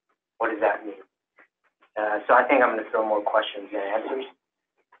 And what does that mean? So I think I'm going to throw more questions than answers.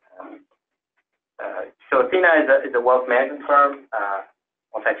 So Athena is a wealth management firm,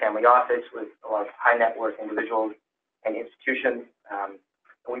 multifamily office with a lot of high net worth individuals and institutions.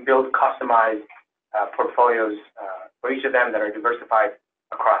 We build customized portfolios for each of them that are diversified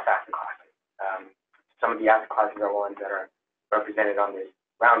across asset classes. Some of the asset classes are ones that are represented on this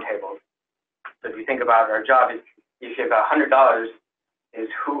roundtable. So if you think about our job, is if you have $100,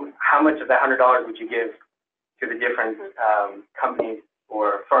 how much of that $100 would you give to the different companies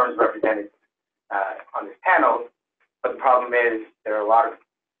or firms represented on this panel? But the problem is there are a lot of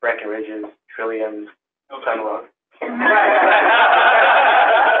Breckinridges, Trilliums, Sunwealth.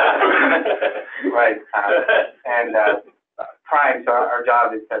 Right. And Prime. So our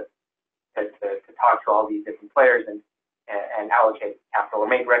job is to talk to all these different players and allocate capital, or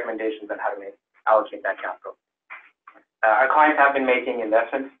make recommendations on how to allocate that capital. Our clients have been making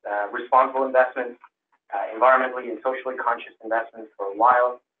investments, responsible investments, environmentally and socially conscious investments for a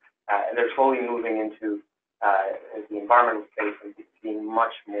while, and they're slowly moving into the environmental space and being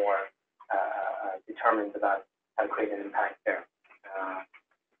much more determined about how to create an impact there.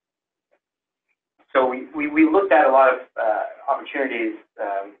 So we looked at a lot of opportunities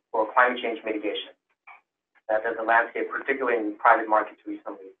for climate change mitigation. There's a landscape, particularly in private markets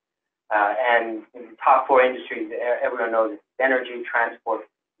recently. And in the top 4 industries, everyone knows it's energy, transport,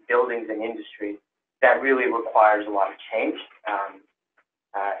 buildings, and industry. That really requires a lot of change.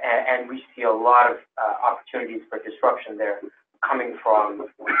 And we see a lot of opportunities for disruption there, coming from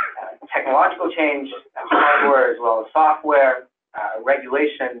technological change, hardware as well as software,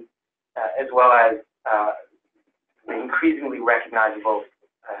 regulation, as well as the increasingly recognizable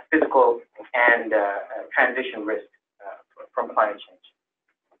physical and transition risk from climate change.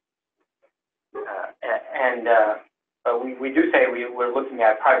 We do say we're looking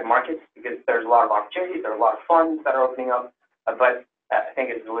at private markets because there's a lot of opportunities, there are a lot of funds that are opening up, but I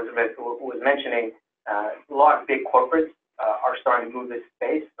think as Elizabeth was mentioning, a lot of big corporates are starting to move this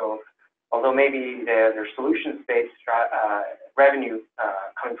space. So although maybe their solutions-based revenue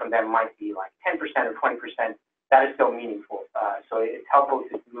coming from them might be like 10% or 20%, that is still meaningful. So it's helpful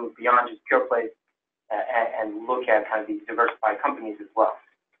to move beyond just pure plays and look at kind of these diversified companies as well.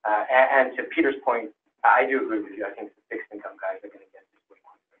 And to Peter's point, I do agree with you. I think the fixed income guys are going to get this way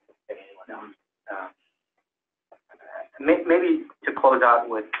more than anyone else. Maybe to close out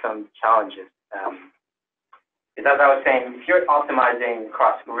with some challenges, is as I was saying, if you're optimizing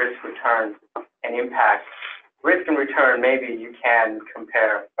across risk, return, and impact, risk and return, maybe you can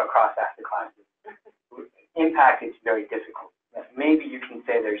compare across asset classes. Impact is very difficult. Maybe you can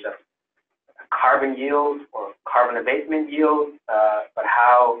say there's a carbon yield or carbon abatement yield, but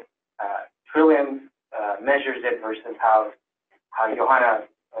how Trillium measures it versus how Johanna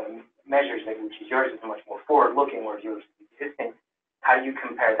measures it, which is yours is much more forward-looking, whereas yours is existing. How do you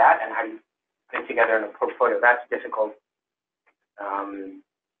compare that, and how do you put it together in a portfolio? That's difficult.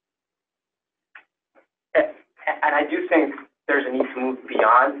 And I do think there's a need to move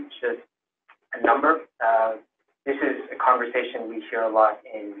beyond just a number. This is a conversation we hear a lot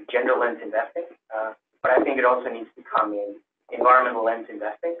in gender lens investing, but I think it also needs to come in environmental lens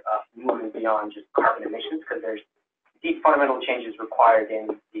investing, moving beyond just carbon emissions, because there's deep fundamental changes required in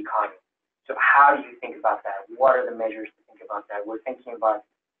the economy. So how do you think about that? What are the measures to think about that? We're thinking about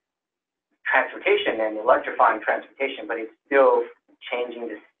transportation and electrifying transportation, but it's still changing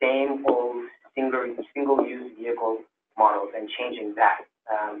the same old single-use vehicle models and changing that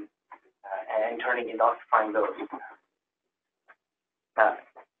and turning electrifying those.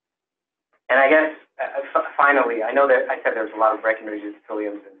 And I guess finally, I know that I said there's a lot of Breckinridges,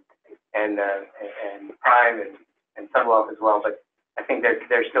 Trilliums, and Prime and Sunwealth as well, but I think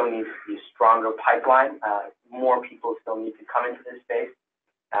there still needs to be a stronger pipeline. More people still need to come into this space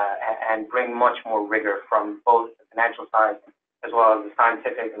and bring much more rigor from both the financial side as well as the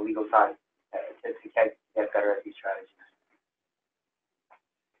scientific and legal side to get better at these strategies.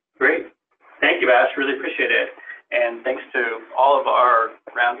 Great. Thank you, Ash. Really appreciate it. And thanks to all of our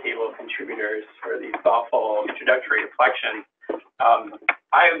Roundtable contributors for these thoughtful introductory reflections.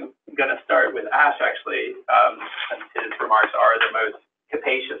 I'm going to start with Ash, actually, since his remarks are the most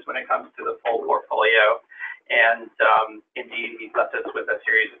capacious when it comes to the full portfolio. And indeed, he's left us with a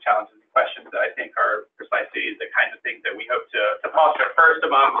series of challenges and questions that I think are precisely the kinds of things that we hope to foster first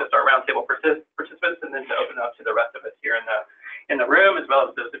among just our Roundtable participants, and then to open up to the rest of us here in the room, as well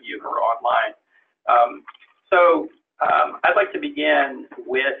as those of you who are online. I'd like to begin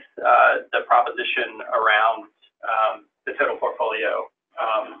with the proposition around the total portfolio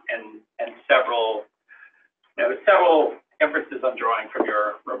and several inferences I'm drawing from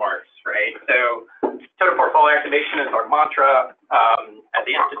your remarks, right? So total portfolio activation is our mantra at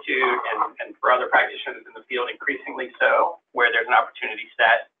the Institute and for other practitioners in the field, increasingly so, where there's an opportunity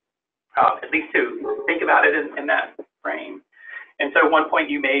set, at least to think about it in that frame. And so one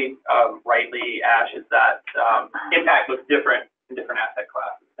point you made rightly, Ash, is that impact looks different in different asset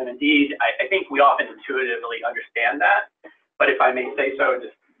classes. And indeed, I think we often intuitively understand that. But if I may say so,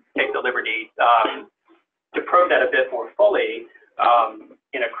 just take the liberty to probe that a bit more fully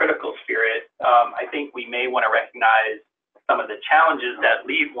in a critical spirit, I think we may want to recognize some of the challenges that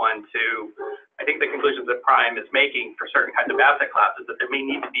lead one to, I think, the conclusions that Prime is making for certain kinds of asset classes, that there may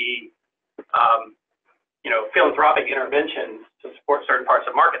need to be philanthropic interventions to support certain parts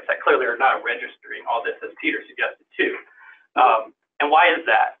of markets that clearly are not registering all this, as Peter suggested too. And why is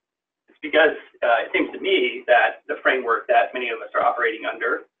that? It's because it seems to me that the framework that many of us are operating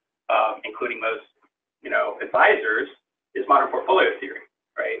under, including most, advisors, is modern portfolio theory,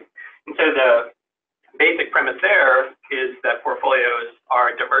 right? And so the basic premise there is that portfolios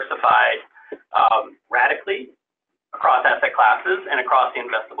are diversified radically across asset classes and across the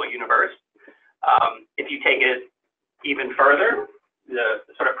investable universe. If you take it even further, the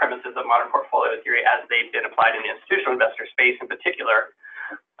sort of premises of modern portfolio theory as they've been applied in the institutional investor space in particular,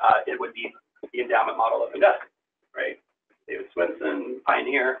 it would be the endowment model of investing, right? David Swenson,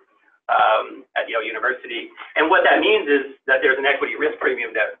 pioneer at Yale University. And what that means is that there's an equity risk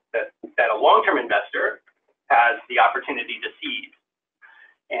premium that a long-term investor has the opportunity to seize.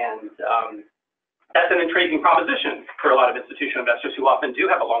 And that's an intriguing proposition for a lot of institutional investors who often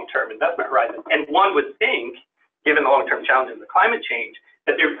do have a long-term investment horizon. And one would think, given the long-term challenges of climate change,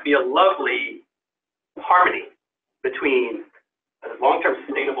 that there would be a lovely harmony between a long-term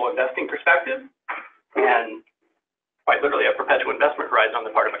sustainable investing perspective and quite literally a perpetual investment horizon on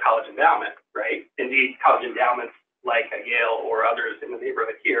the part of a college endowment, right? Indeed, college endowments like at Yale or others in the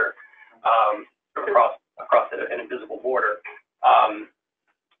neighborhood here across an invisible border.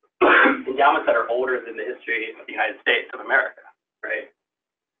 Endowments that are older than the history of the United States of America, right?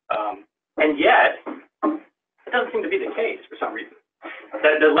 And yet, it doesn't seem to be the case for some reason.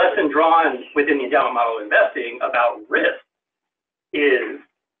 That the lesson drawn within the endowment model of investing about risk is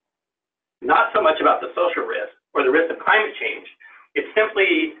not so much about the social risk or the risk of climate change. It's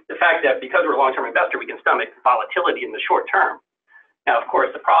simply the fact that because we're a long-term investor, we can stomach volatility in the short term. Now, of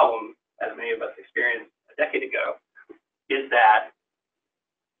course, the problem, as many of us experienced a decade ago, is that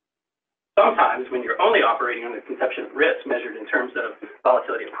sometimes when you're only operating under the conception of risk measured in terms of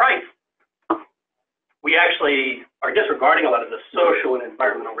volatility of price, we actually are disregarding a lot of the social and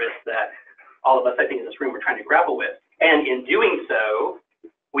environmental risks that all of us, I think, in this room are trying to grapple with. And in doing so,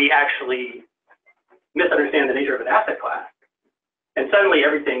 we actually misunderstand the nature of an asset class. And suddenly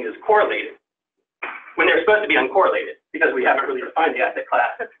everything is correlated when they're supposed to be uncorrelated, because we haven't really defined the asset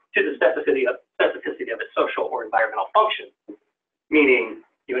class to the specificity of its social or environmental function. Meaning,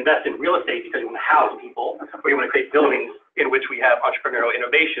 you invest in real estate because you want to house people, or you want to create buildings in which we have entrepreneurial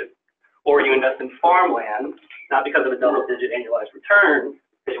innovation. Or you invest in farmland, not because of a double-digit annualized return,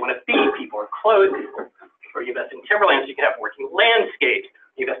 because you want to feed people or clothe people. Or you invest in timberlands so you can have working landscapes.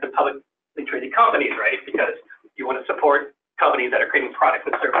 You invest in publicly traded companies, right? Because you want to support companies that are creating products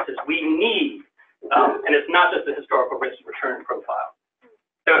and services we need. And it's not just a historical risk-return profile.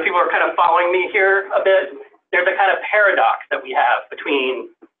 So if people are kind of following me here a bit, there's a kind of paradox that we have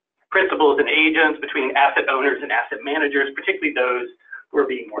between principals and agents, between asset owners and asset managers, particularly those who are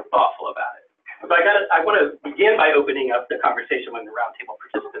being more thoughtful about it. So I want to begin by opening up the conversation with the roundtable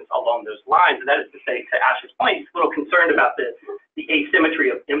participants along those lines, and that is to say, to Ash's point, he's a little concerned about the asymmetry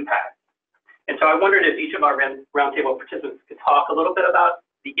of impact. And so I wondered if each of our roundtable participants could talk a little bit about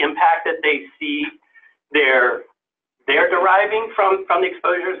the impact that they see they're deriving from the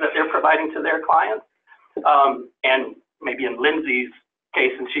exposures that they're providing to their clients. And maybe in Lindsey's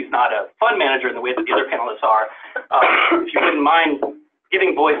case, since she's not a fund manager in the way that the other panelists are, if you wouldn't mind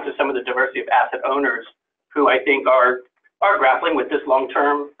giving voice to some of the diversity of asset owners who I think are grappling with this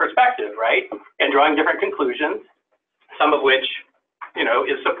long-term perspective, right? And drawing different conclusions, some of which, you know,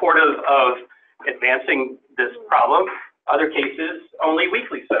 is supportive of advancing this problem. Other cases, only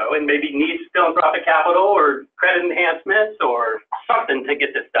weakly so, and maybe needs philanthropic capital or credit enhancements or something to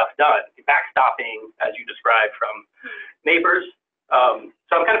get this stuff done. Backstopping, as you described, from neighbors.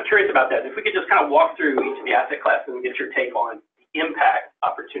 So I'm kind of curious about that. If we could just kind of walk through each of the asset classes and get your take on the impact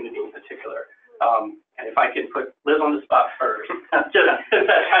opportunity in particular. And if I could put Liz on the spot first, just since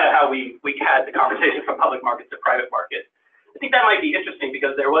that's kind of how we had the conversation from public markets to private markets. I think that might be interesting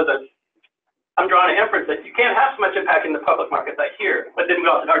because there was I'm drawing an inference that you can't have so much impact in the public markets I hear, but then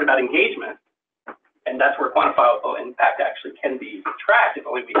we also talked about engagement, and that's where quantifiable impact actually can be tracked if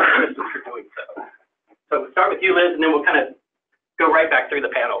only we have systems for doing so. So we'll start with you, Liz, and then we'll kind of go right back through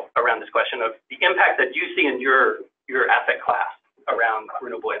the panel around this question of the impact that you see in your asset class around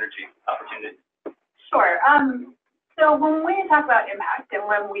renewable energy opportunities. Sure. So when we talk about impact and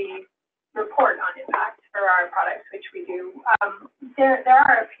when we report on impact for our products, which we do, there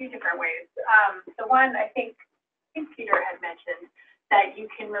are a few different ways. So one, I think Peter had mentioned that you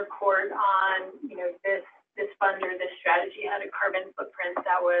can report on, you know, this fund or this strategy had a carbon footprint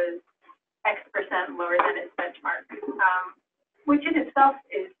that was X% lower than its benchmark, which in itself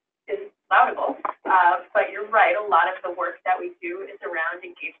is laudable. But you're right, a lot of the work that we do is around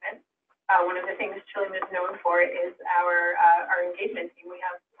engagement. One of the things Trillium is known for is our engagement team. We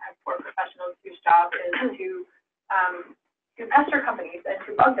have 4 professionals whose job is to pester companies and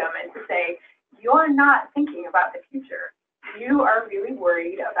to bug them and to say, you're not thinking about the future. You are really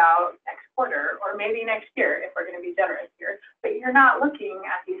worried about next quarter or maybe next year if we're going to be generous here, but you're not looking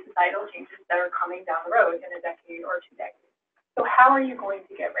at these societal changes that are coming down the road in a decade or 2 decades. So how are you going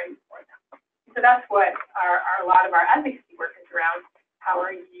to get ready for them? So that's what a lot of our advocacy work is around. How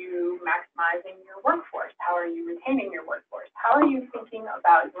are you maximizing your workforce? How are you retaining your workforce? How are you thinking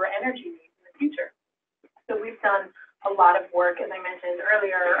about your energy needs in the future? So we've done a lot of work, as I mentioned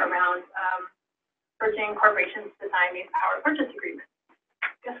earlier, around urging corporations to sign these power purchase agreements.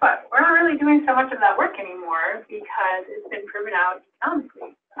 Guess what? We're not really doing so much of that work anymore because it's been proven out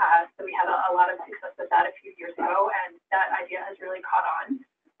economically. So we had a lot of success with that a few years ago, and that idea has really caught on.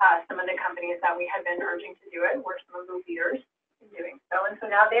 Some of the companies that we had been urging to do it were some of the leaders in doing so. And so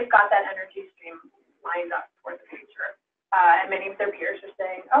now they've got that energy stream lined up for the future. And many of their peers are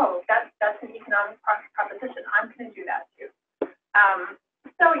saying, oh, that's an economic proposition. I'm going to do that too.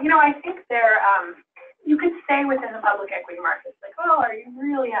 So, you know, I think you could stay within the public equity markets, like, oh, are you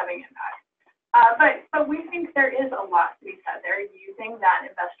really having impact? But we think there is a lot to be said there using that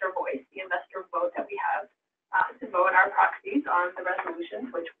investor voice, the investor vote that we have to vote our proxies on the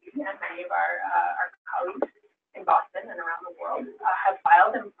resolutions, which we and many of our colleagues in Boston and around the world have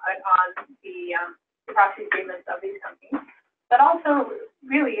filed and put on the proxy statements of these companies. But also,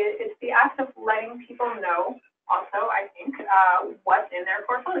 really, it's the act of letting people know also, I think, what's in their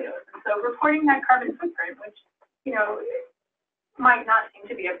portfolios. And so reporting that carbon footprint, which, you know, might not seem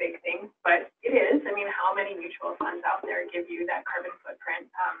to be a big thing, but it is. I mean, how many mutual funds out there give you that carbon footprint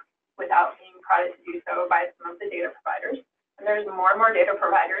without being prodded to do so by some of the data providers? And there's more and more data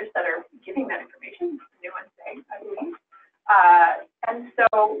providers that are giving that information, new ones say, I believe. And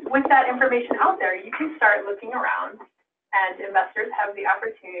so with that information out there, you can start looking around, and investors have the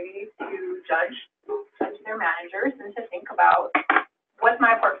opportunity to judge their managers and to think about, what's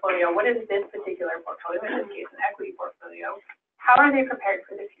my portfolio portfolio, what is this particular portfolio, in this case, an equity portfolio, how are they prepared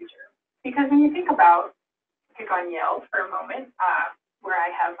for the future? Because when you think about, pick on Yale for a moment, where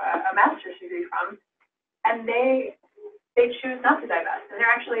I have a master's degree from, and they choose not to divest, and they're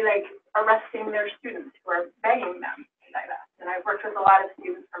actually like arresting their students who are begging them to divest. And I've worked with a lot of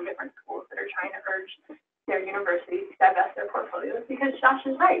students from different schools that are trying to urge their universities to divest their portfolios, because Josh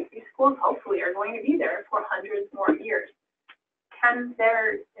is right. These schools hopefully are going to be there for hundreds more years. Can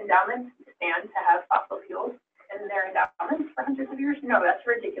their endowments stand to have fossil fuels in their endowments for hundreds of years? No, that's a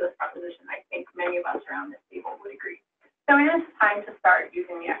ridiculous proposition. I think many of us around this table would agree. So it is time to start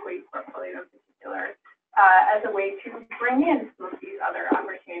using the equity portfolio in particular as a way to bring in some of these other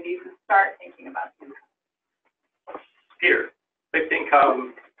opportunities and start thinking about them. Peter, fixed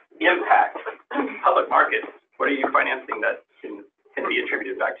income impact, public markets. What are you financing that can be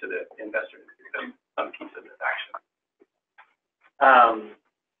attributed back to the investor? Some piece of this action.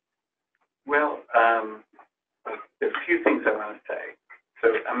 There's a few things I want to say,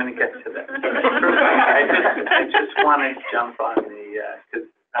 so I'm going to get to that. I just want to jump on the, because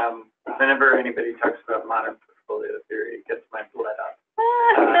whenever anybody talks about modern portfolio theory, it gets my blood up.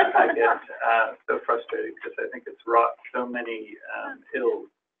 I get so frustrated because I think it's wrought so many ills.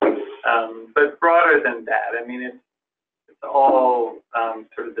 But broader than that, I mean, it's all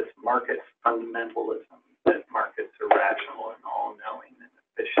sort of this market fundamentalism, that markets are rational and all-knowing and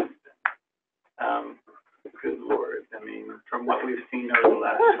efficient. Good Lord, I mean, from what we've seen over the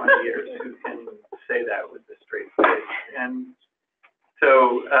last 20 years, who can say that with a straight face? And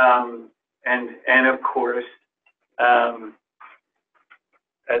so, and of course, as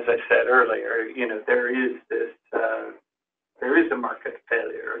I said earlier, you know, there is a market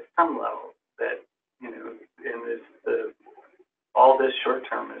failure at some level that, you know, in this, all this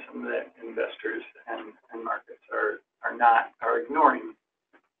short-termism that investors and markets are ignoring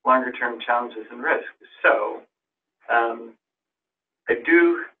longer-term challenges and risks. So I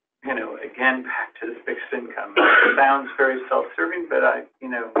do, you know, again, back to the fixed income. It sounds very self-serving, but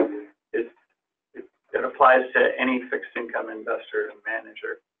it applies to any fixed income investor and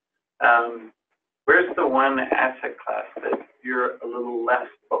manager. Where's the one asset class that you're a little less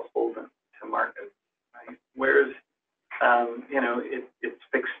beholden to markets, right? Where's, you know, it's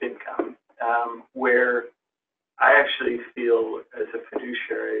fixed income, where I actually feel as a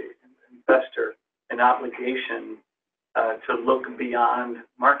fiduciary investor an obligation to look beyond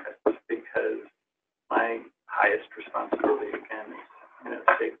markets, because my highest responsibility, again, is, you know,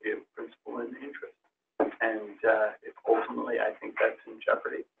 safety of principal and interest. And if ultimately I think that's in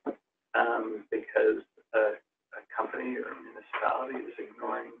jeopardy because a company or a municipality is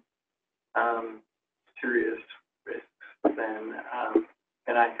ignoring serious risks, then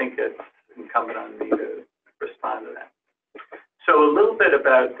I think it's incumbent on me to respond to that. So a little bit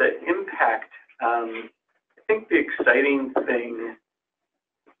about the impact. I think the exciting thing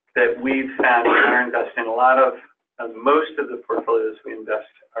that we've found in our investing, a lot of most of the portfolios we invest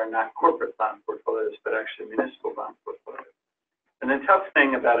are not corporate bond portfolios, but actually municipal bond portfolios. And the tough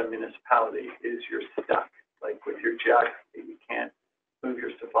thing about a municipality is you're stuck, like with your geography. You can't move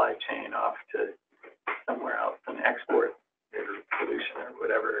your supply chain off to somewhere else and export your pollution or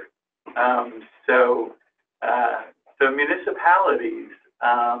whatever. So municipalities,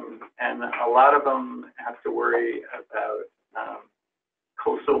 and a lot of them have to worry about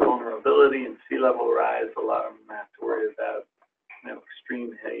coastal vulnerability and sea level rise. A lot of them have to worry about, you know,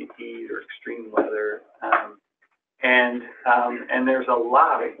 extreme heat or extreme weather. And there's a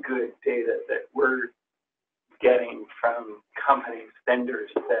lot of good data that we're getting from companies,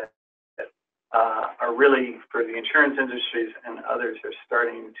 vendors that are really, for the insurance industries and others, are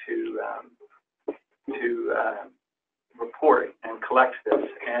starting to report and collect this,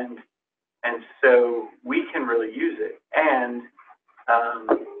 and so we can really use it. And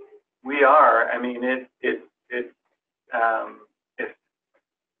we are. I mean, if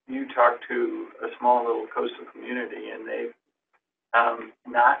you talk to a small little coastal community and they've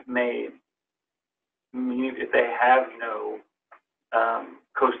not made, if they have no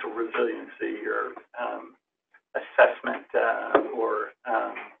coastal resiliency or assessment or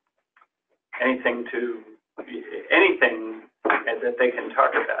anything that they can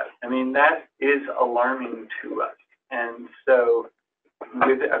talk about. I mean, that is alarming to us. And so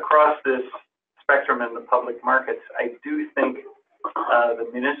across this spectrum in the public markets, I do think the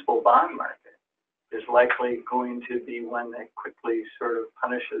municipal bond market is likely going to be one that quickly sort of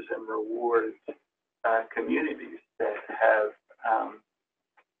punishes and rewards communities that have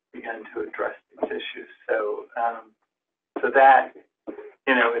begun to address these issues. So that,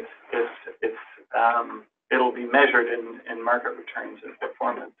 you know, it'll be measured in market returns and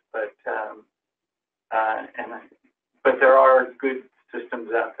performance, but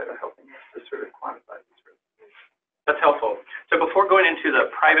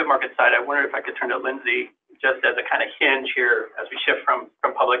private market side, I wonder if I could turn to Lindsey just as a kind of hinge here as we shift from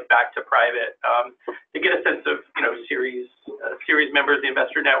public back to private, to get a sense of, Ceres members, the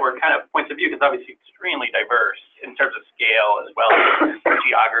investor network, kind of points of view, because obviously extremely diverse in terms of scale as well as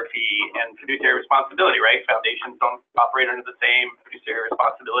geography and fiduciary responsibility, right? Foundations don't operate under the same fiduciary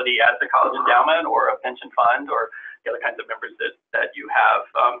responsibility as a college endowment or a pension fund or the other kinds of members that you have.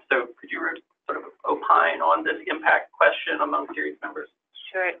 So could you sort of opine on this impact question among Ceres members?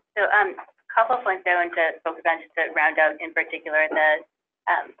 Sure. So a couple of points I want to focus on just to round out in particular the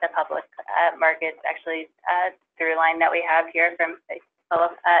public markets actually through line that we have here from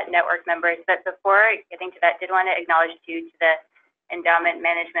public network members. But before getting to that, did want to acknowledge too to the endowment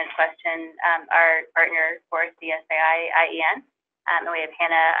management question, our partner for CSAI, IEN, and we have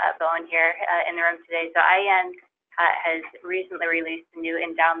Hannah Bowen here in the room today. So IEN has recently released a new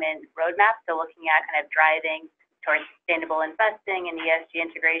endowment roadmap, so looking at kind of driving towards sustainable investing and ESG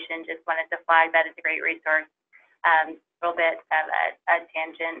integration. Just wanted to flag that as a great resource. A little bit of a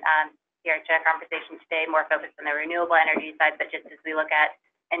tangent here to our conversation today, more focused on the renewable energy side, but just as we look at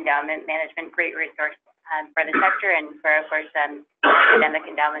endowment management, great resource for the sector and for, of course, academic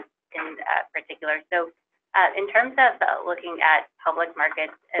endowments in particular. So in terms of looking at public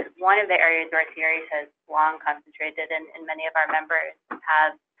markets, one of the areas where Ceres has long concentrated and many of our members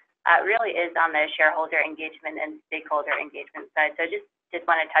have really is on the shareholder engagement and stakeholder engagement side. So just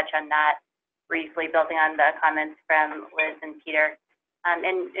want to touch on that briefly, building on the comments from Liz and Peter.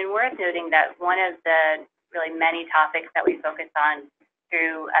 And worth noting that one of the really many topics that we focus on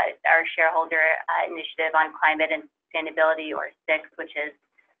through our shareholder initiative on climate and sustainability, or STIX, which has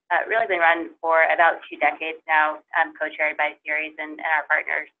really been run for about 2 decades now, co-chaired by Ceres and our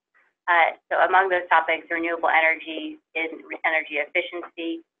partners. So among those topics, renewable energy and energy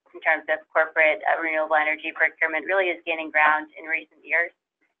efficiency in terms of corporate renewable energy procurement really is gaining ground in recent years.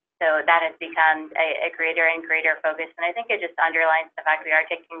 So that has become a greater and greater focus. And I think it just underlines the fact we are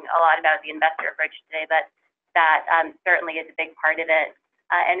taking a lot about the investor approach today, but that certainly is a big part of it.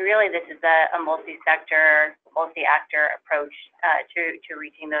 And really, this is a multi-sector, multi-actor approach to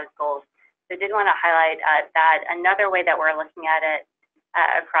reaching those goals. So I did want to highlight that another way that we're looking at it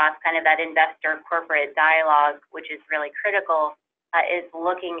across kind of that investor-corporate dialogue, which is really critical, is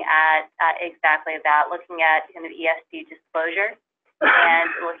looking at exactly that, looking at kind of ESG disclosure and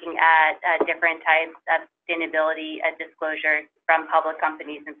looking at different types of sustainability disclosures from public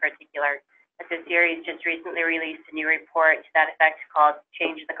companies in particular. So Ceres just recently released a new report to that effect called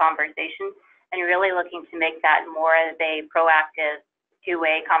Change the Conversation, and really looking to make that more of a proactive,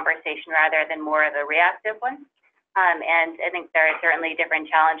 two-way conversation rather than more of a reactive one. And I think there are certainly different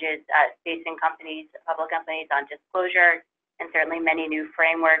challenges facing companies, public companies, on disclosure, and certainly many new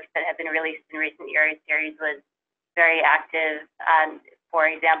frameworks that have been released in recent years. Ceres was very active, for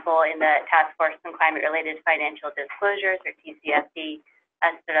example, in the Task Force on Climate-Related Financial Disclosures, or TCFD,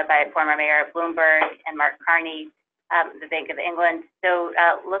 stood up by former Mayor Bloomberg and Mark Carney, the Bank of England. So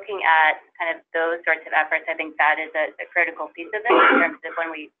looking at kind of those sorts of efforts, I think that is a critical piece of it in terms of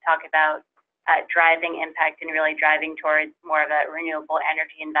when we talk about driving impact and really driving towards more of a renewable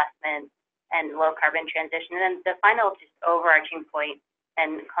energy investment and low carbon transition. And then the final just overarching point,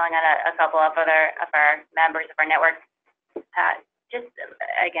 and calling on a couple of other of our members of our network, just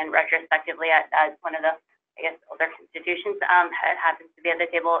again retrospectively at one of the, I guess, older institutions happens to be at the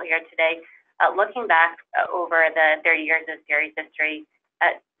table here today. Looking back over the 30 years of Ceres history,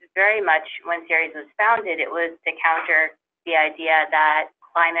 very much when Ceres was founded, it was to counter the idea that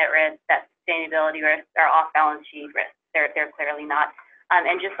climate risks, that sustainability risks are off-balance sheet risks. They're clearly not.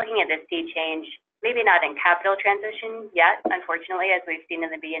 And just looking at this sea change, maybe not in capital transition yet, unfortunately, as we've seen in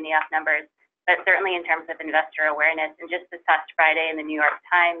the BNEF numbers, but certainly in terms of investor awareness. And just this past Friday in the New York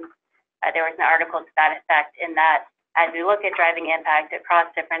Times, there was an article to that effect, in that as we look at driving impact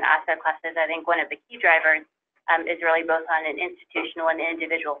across different asset classes, I think one of the key drivers is really both on an institutional and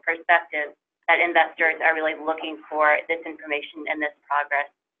individual perspective, that investors are really looking for this information and this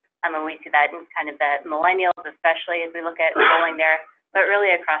progress. And we see that in kind of the millennials, especially as we look at polling there, but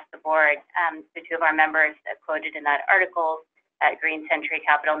really across the board. The 2 of our members quoted in that article, Green Century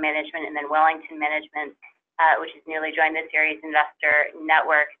Capital Management and then Wellington Management, which has newly joined the Ceres Investor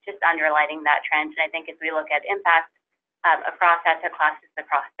Network, just underlining that trend. And I think as we look at impact across asset classes,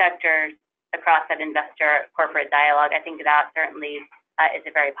 across sectors, across that investor corporate dialogue, I think that certainly is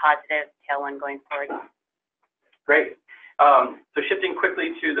a very positive tailwind going forward. Great. So shifting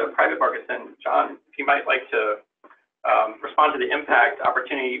quickly to the private markets, and John, if you might like to respond to the impact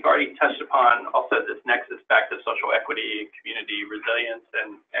opportunity. You've already touched upon also this nexus back to social equity, community resilience,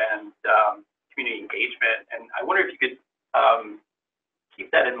 and community engagement. And I wonder if you could keep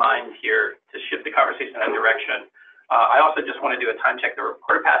that in mind here to shift the conversation in that direction. I also just want to do a time check. We're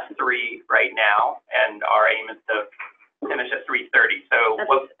 3:15 right now, and our aim is to finish at 3:30. So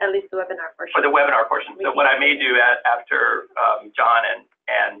at least the webinar portion. For the webinar portion. So what I may do after John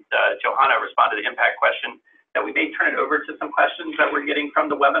and Johanna respond to the impact question, that we may turn it over to some questions that we're getting from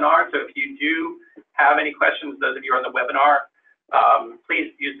the webinar. So if you do have any questions, those of you on the webinar,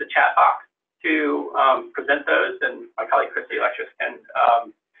 please use the chat box to present those, and my colleague Christy Electris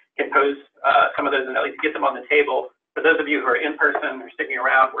can pose some of those and at least get them on the table. For those of you who are in person or sticking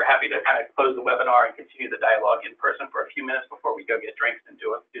around, we're happy to kind of close the webinar and continue the dialogue in person for a few minutes before we go get drinks and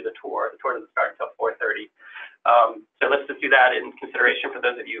do the tour. The tour doesn't start until 4:30. So let's just do that in consideration for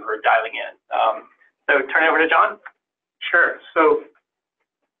those of you who are dialing in. So turn it over to John. Sure. So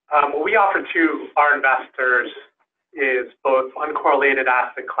what we offer to our investors is both uncorrelated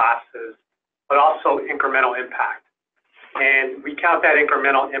asset classes, but also incremental impact. And we count that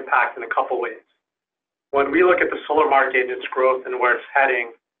incremental impact in a couple ways. When we look at the solar market and its growth and where it's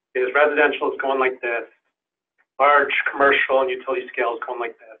heading, is residential is going like this, large commercial and utility scale is going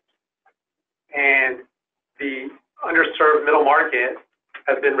like this. And the underserved middle market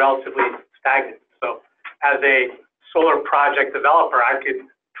has been relatively stagnant. So as a solar project developer, I could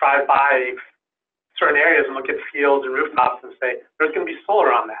drive by certain areas and look at fields and rooftops and say, there's going to be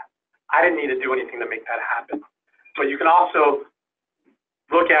solar on that. I didn't need to do anything to make that happen. But you can also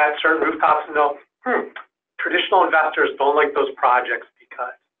look at certain rooftops and know, traditional investors don't like those projects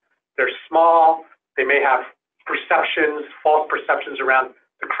because they're small, they may have perceptions, false perceptions around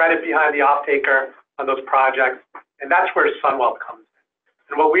the credit behind the off-taker on those projects, and that's where Sunwealth comes in.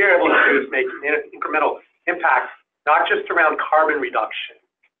 And what we're able to do is make incremental impact, not just around carbon reduction,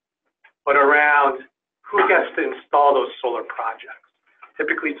 but around who gets to install those solar projects.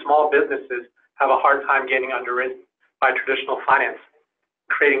 Typically, small businesses have a hard time getting underwritten by traditional financing,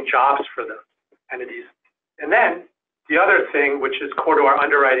 creating jobs for those entities. And then the other thing, which is core to our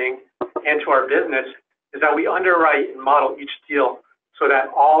underwriting and to our business, is that we underwrite and model each deal so that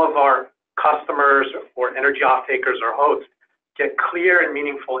all of our customers or energy off-takers or hosts get clear and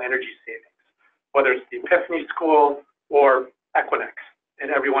meaningful energy savings, whether it's the Epiphany School or Equinix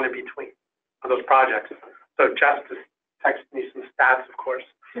and everyone in between on those projects. So Jess just texted me some stats, of course.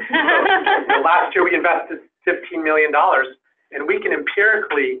 So, last year we invested $15 million, and we can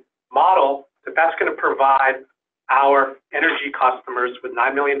empirically model that that's going to provide our energy customers with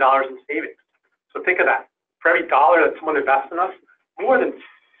 $9 million in savings. So think of that. For every dollar that someone invests in us, more than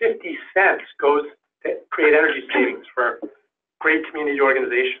 50 cents goes to create energy savings for great community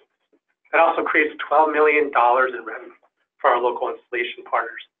organizations. That also creates $12 million in revenue for our local installation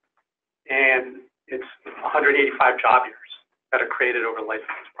partners. And it's 185 job years that are created over the life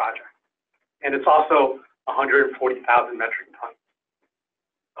of this project. And it's also 140,000 metric tons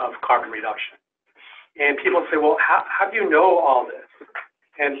of carbon reduction. And people say, well, how do you know all this?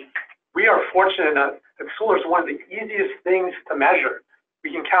 And we are fortunate enough that solar is one of the easiest things to measure.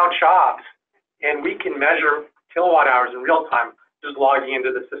 We can count jobs, and we can measure kilowatt hours in real time, just logging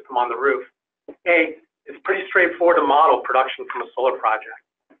into the system on the roof. It's pretty straightforward to model production from a solar project.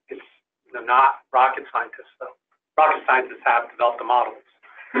 It's not rocket scientists, though. Rocket scientists have developed the models.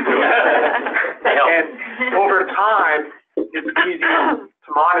 And over time, it's easy to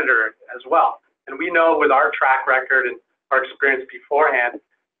monitor as well. And we know with our track record and our experience beforehand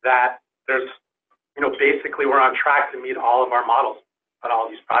that there's, basically we're on track to meet all of our models on all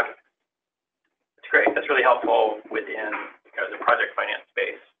these projects. That's great. That's really helpful within the project finance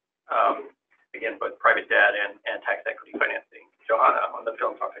space. Again, both private debt and tax equity financing. Johanna, on the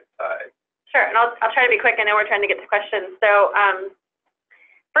philanthropic side. Sure, and I'll try to be quick. I know we're trying to get to questions. So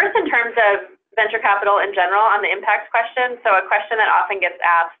first, in terms of venture capital in general on the impact question, so a question that often gets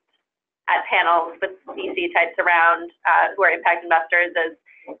asked at panels with VC types around who are impact investors is,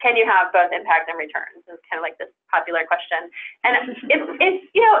 can you have both impact and returns? It's kind of like this popular question. And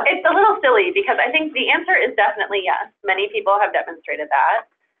it's a little silly because I think the answer is definitely yes. Many people have demonstrated that.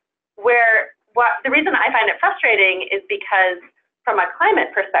 The reason I find it frustrating is because from a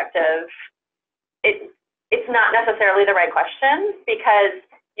climate perspective, it's not necessarily the right question, because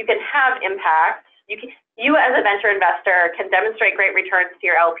you can have impact. You as a venture investor can demonstrate great returns to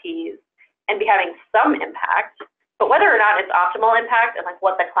your LPs and be having some impact, but whether or not it's optimal impact and like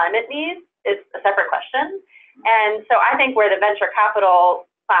what the climate needs is a separate question. And so I think where the venture capital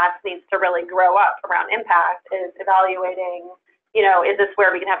class needs to really grow up around impact is evaluating, is this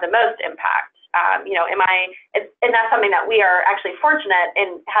where we can have the most impact? And that's something that we are actually fortunate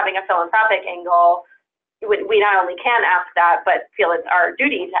in having a philanthropic angle. We not only can ask that, but feel it's our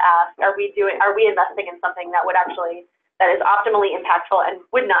duty to ask, are we investing in something that would actually that is optimally impactful and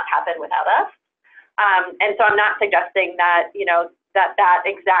would not happen without us. And so I'm not suggesting that, that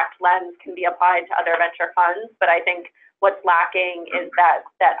exact lens can be applied to other venture funds, but I think what's lacking is that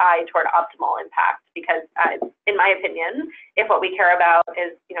eye toward optimal impact, because in my opinion, if what we care about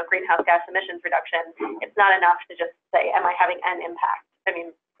is, greenhouse gas emissions reduction, it's not enough to just say, am I having an impact? I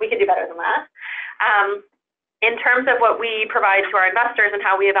mean, we could do better than that. In terms of what we provide to our investors and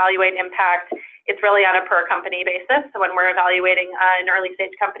how we evaluate impact, it's really on a per company basis. So when we're evaluating an early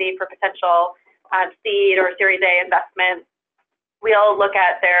stage company for potential seed or Series A investment, we'll look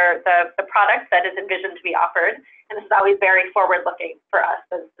at the product that is envisioned to be offered. And this is always very forward looking for us,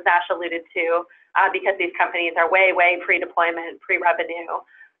 as Ash alluded to, because these companies are way pre-deployment, pre-revenue.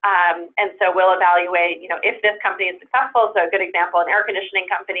 And so we'll evaluate, if this company is successful. So a good example, an air conditioning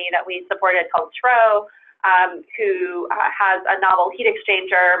company that we supported called Trillium, who has a novel heat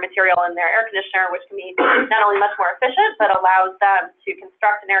exchanger material in their air conditioner, which can be not only much more efficient, but allows them to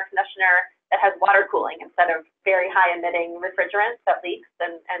construct an air conditioner that has water cooling instead of very high emitting refrigerants that leaks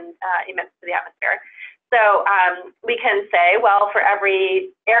and emits to the atmosphere. So we can say, well, for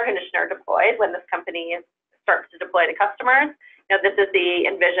every air conditioner deployed, when this company starts to deploy to customers, this is the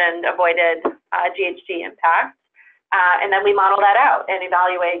envisioned avoided GHG impact. And then we model that out and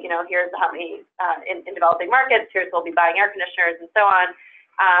evaluate, here's how many in developing markets, here's what we'll be buying air conditioners and so on.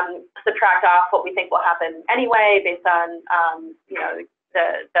 Subtract off what we think will happen anyway based on,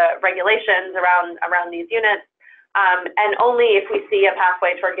 the regulations around these units. And only if we see a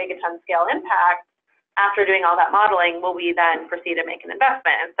pathway toward gigaton scale impact, after doing all that modeling, will we then proceed to make an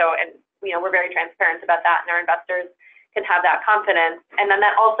investment. And so, we're very transparent about that, and our investors can have that confidence. And then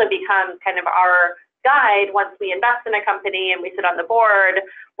that also becomes kind of our guide. Once we invest in a company and we sit on the board,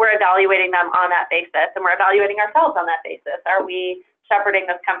 we're evaluating them on that basis, and we're evaluating ourselves on that basis. Are we shepherding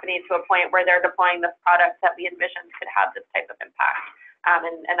this company to a point where they're deploying this product that we envisioned could have this type of impact?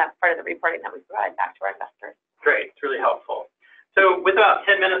 And that's part of the reporting that we provide back to our investors. Great, it's really helpful. So with about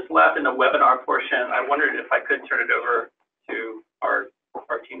 10 minutes left in the webinar portion, I wondered if I could turn it over to our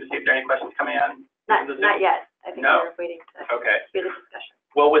team to see if there are any questions coming in. Not yet. I think we're waiting to hear the discussion.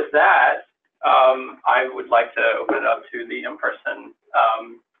 Well, with that, I would like to open it up to the in-person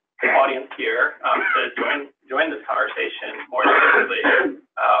audience here to join this conversation more specifically.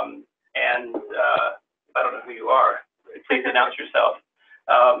 And I don't know who you are. Please announce yourself.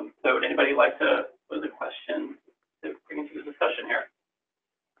 So would anybody like to pose a question to bring into the discussion here?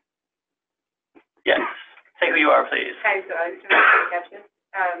 Yes. Say who you are, please. Hi, so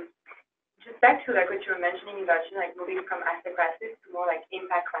I'm just back to like what you were mentioning about moving from asset classes to more like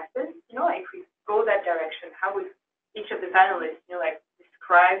impact classes. If we go that direction, how would each of the panelists,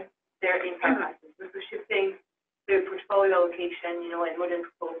 describe their impact classes? So shifting the portfolio allocation, and modern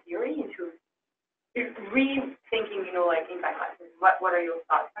portfolio theory into rethinking, impact classes. What are your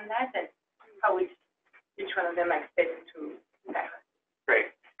thoughts on that, and how would each one of them fit into impact classes?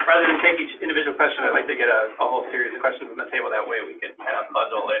 Great. Rather than take each individual question, I'd like to get a whole series of questions on the table. That way we can kind of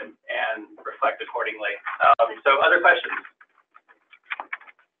bundle in and reflect accordingly. So other questions?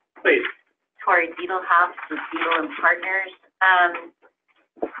 Please. Tori Diedelhoff with Diedel and Partners.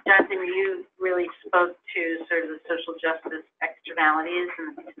 Jonathan, you really spoke to sort of the social justice externalities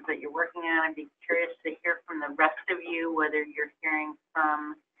and the pieces that you're working on. I'd be curious to hear from the rest of you whether you're hearing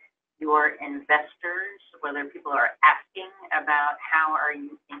from your investors, whether people are asking about how are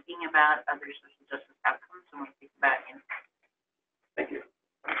you thinking about other social justice outcomes and what you think about impact. Thank you.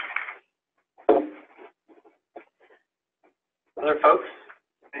 Other folks?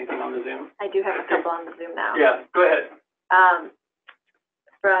 Anything on the Zoom? I do have a couple on the Zoom now. Yeah, go ahead.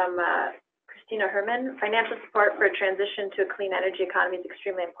 From Christina Herman, financial support for a transition to a clean energy economy is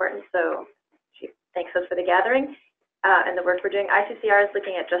extremely important. So she thanks us for the gathering. And the work we're doing. ICCR is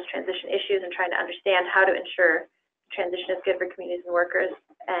looking at just transition issues and trying to understand how to ensure transition is good for communities and workers,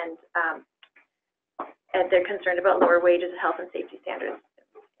 and they're concerned about lower wages, health, and safety standards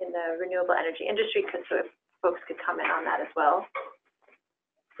in the renewable energy industry. So if folks could comment on that as well.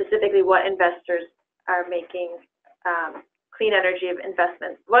 Specifically, what investors are making clean energy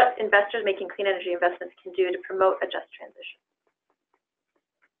investments, what investors making clean energy investments can do to promote a just transition.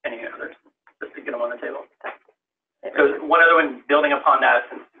 Any others? Just to get them on the table. So one other one, building upon that,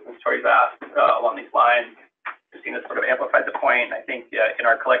 since Tori's asked along these lines, Christina sort of amplified the point. I think in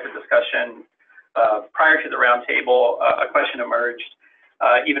our collective discussion prior to the roundtable, a question emerged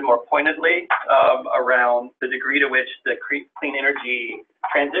even more pointedly around the degree to which the clean energy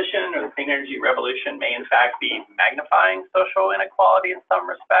transition or the clean energy revolution may in fact be magnifying social inequality in some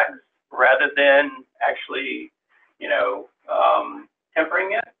respects, rather than actually,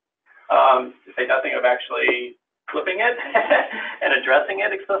 tempering it. To say nothing of actually flipping it and addressing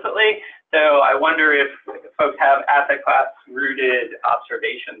it explicitly. So I wonder if folks have asset class rooted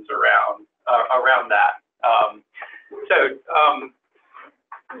observations around that.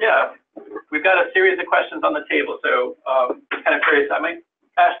 Yeah, we've got a series of questions on the table. So kind of curious. I might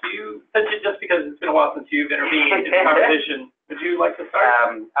ask you, just because it's been a while since you've intervened in the conversation, would you like to start?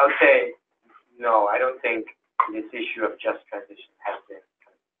 I would say no. I don't think this issue of just transition has been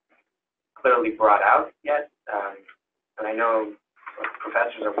clearly brought out yet. And I know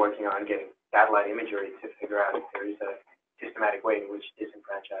professors are working on getting satellite imagery to figure out if there is a systematic way in which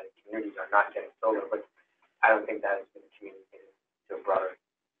disenfranchised communities are not getting solar, but I don't think that has been communicated to a broader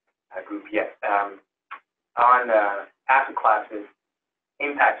group yet. On asset classes,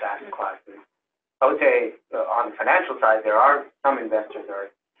 impact asset classes, I would say on the financial side, there are some investors that are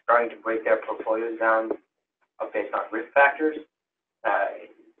starting to break their portfolios down based on risk factors.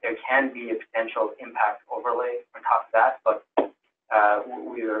 There can be a potential impact overlay on top of that, but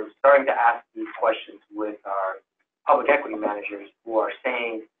we are starting to ask these questions with our public equity managers who are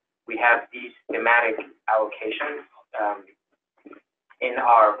saying we have these thematic allocations in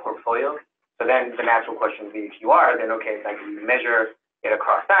our portfolio. So then the natural question would be, if you are, then okay, like you measure it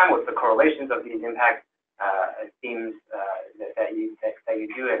across time, what's the correlations of these impact themes that you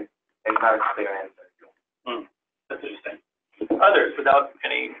do, and there's not a clear answer. That's interesting. Others, without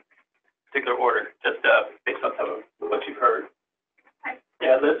any particular order, just based on some of what you've heard.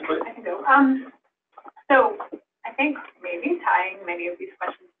 Yeah, Liz, please. I can go. So I think maybe tying many of these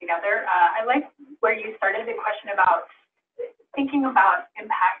questions together, I like where you started the question about thinking about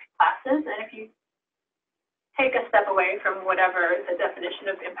impact classes, and if you take a step away from whatever the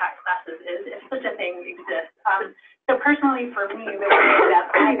definition of impact classes is, if such a thing exists. So personally, for me, the way that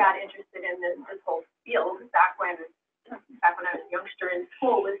I got interested in this whole field back when I was a youngster in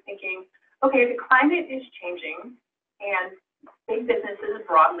school was thinking, okay, the climate is changing and big businesses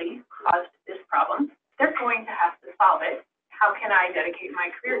broadly caused this problem. They're going to have to solve it. How can I dedicate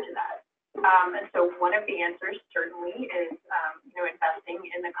my career to that? And so one of the answers certainly is, investing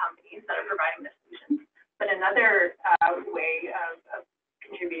in the companies that are providing the solutions. But another way of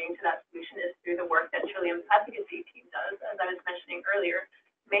contributing to that solution is through the work that Trillium's advocacy team does, as I was mentioning earlier,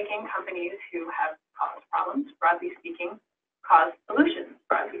 making companies who have caused problems, broadly speaking, cause solutions,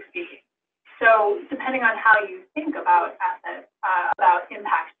 broadly speaking. So depending on how you think about about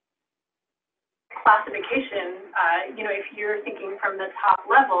impact classification, if you're thinking from the top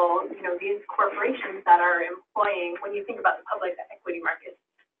level, these corporations that are employing, when you think about the public equity markets,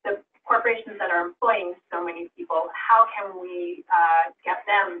 the corporations that are employing so many people, how can we get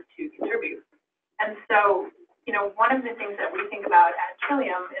them to contribute? And so, one of the things that we think about at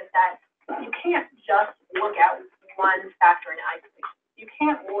Trillium is that you can't just look at one factor in isolation. You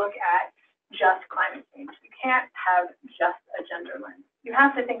can't look at just climate change. You can't have just a gender lens. You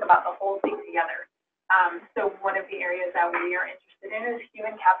have to think about the whole thing together. So one of the areas that we are interested in is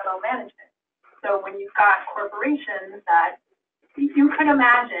human capital management. So when you've got corporations that you could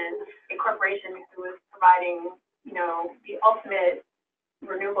imagine a corporation who is providing, the ultimate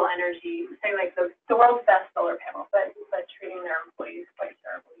renewable energy, say like the world's best solar panel, but treating their employees quite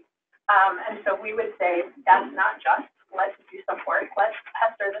terribly. And so we would say that's not just, let's do some work, let's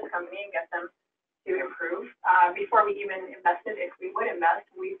pester this company and get them to improve. Before we even invested, if we would invest,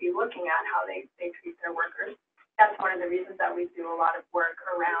 we'd be looking at how they treat their workers. That's one of the reasons that we do a lot of work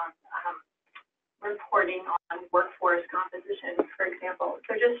around reporting on workforce composition, for example.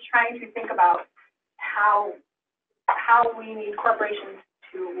 So just trying to think about how we need corporations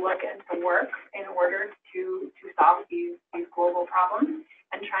to look and to work in order to solve these global problems,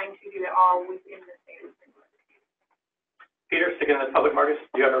 and trying to do it all within the same framework. Peter, sticking in the public markets,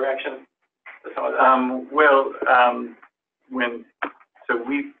 do you have a reaction to some of that?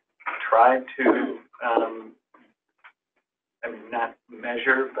 We tried to, not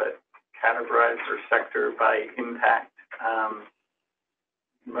measure, but categorize our sector by impact,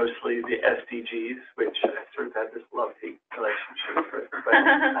 mostly the SDGs, which I sort of had this love-hate relationship with.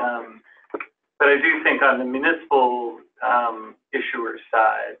 But I do think on the municipal issuer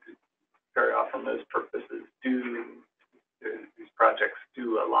side, very often those purposes these projects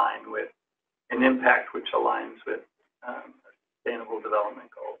do align with an impact which aligns with sustainable development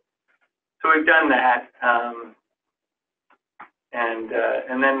goals. So we've done that,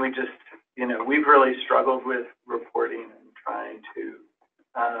 and then we just, we've really struggled with reporting and trying to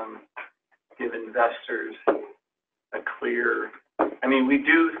give investors a clear, we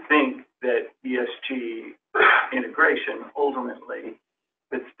do think that ESG integration ultimately,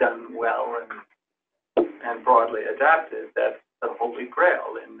 if it's done well and broadly adapted, that's the holy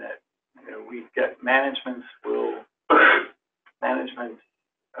grail, in that we get managements will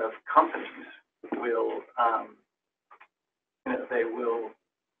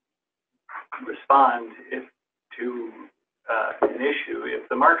respond to an issue if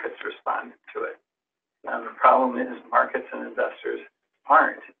the markets respond to it. The problem is markets and investors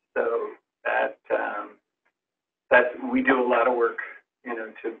aren't. So that we do a lot of work,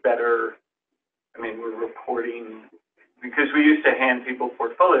 to better. I mean, we're reporting because we used to hand people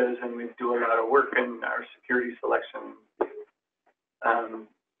portfolios, and we do a lot of work in our security selection,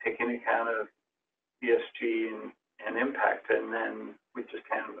 taking account of ESG and impact, and then we just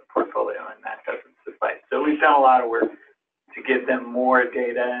hand them the portfolio, and that doesn't suffice. So we've done a lot of work to give them more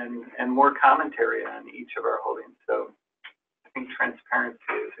data and more commentary on each of our holdings. So I think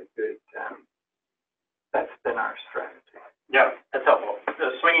transparency is a good, that's been our strategy. Yeah, that's helpful.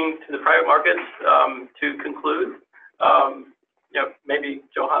 Swinging to the private markets to conclude, maybe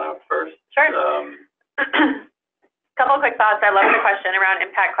Johanna first. Sure. Couple of quick thoughts. I love the question around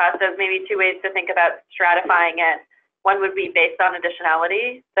impact classes. Maybe two ways to think about stratifying it. One would be based on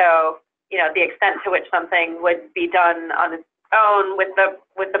additionality. So, the extent to which something would be done on its own with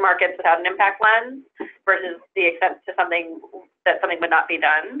the markets without an impact lens versus the extent to something would not be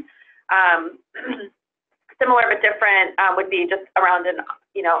done. Similar but different would be just around an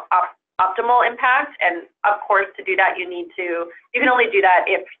optimal impact, and of course to do that you can only do that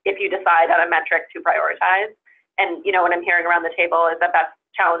if you decide on a metric to prioritize. And what I'm hearing around the table is that that's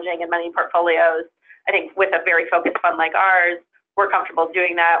challenging in many portfolios. I think with a very focused fund like ours, we're comfortable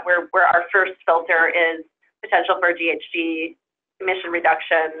doing that, where our first filter is potential for GHG emission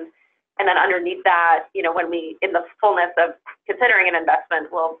reduction, and then underneath that, when we, in the fullness of considering an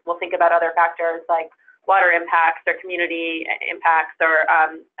investment, we'll think about other factors like water impacts or community impacts or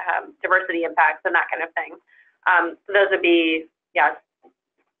diversity impacts and that kind of thing. So those would be,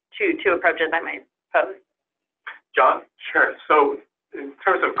 two approaches I might pose. John? Sure. So in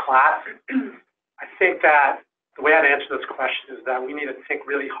terms of class, I think that the way I'd answer this question is that we need to think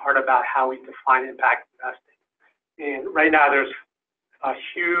really hard about how we define impact investing. And right now there's a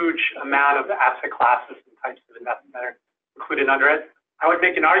huge amount of asset classes and types of investment that are included under it. I would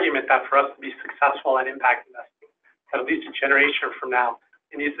make an argument that for us to be successful at impact investing, that at least a generation from now,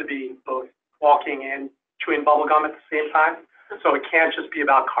 it needs to be both walking and chewing bubble gum at the same time. So it can't just be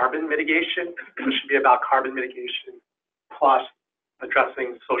about carbon mitigation. It should be about carbon mitigation plus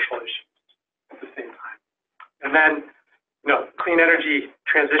addressing social issues at the same time. And then, clean energy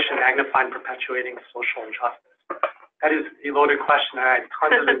transition, magnifying, perpetuating social injustice. That is a loaded question. I have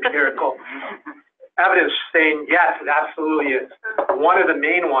tons of empirical evidence saying, yes, it absolutely is. One of the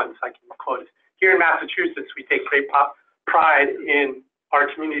main ones I can quote is, here in Massachusetts, we take great pride in our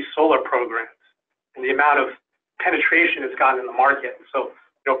community solar programs and the amount of penetration has gotten in the market. So,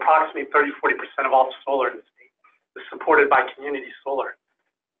 approximately 30–40% of all solar in the state is supported by community solar.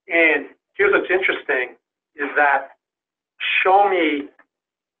 And here's what's interesting is that show me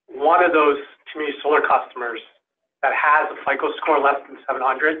one of those community solar customers that has a FICO score less than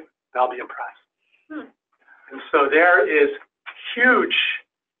 700, and I'll be impressed. And so there is huge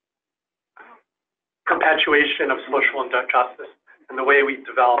perpetuation of social injustice in the way we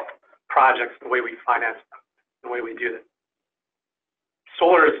develop projects, the way we finance them, the way we do it.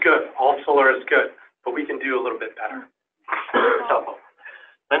 Solar is good. All solar is good, but we can do a little bit better. That's helpful.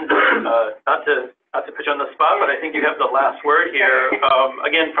 Lindsey, not to put you on the spot, but I think you have the last word here.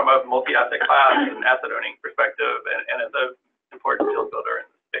 Again, from a multi-asset class and asset owning perspective, and as an important field builder in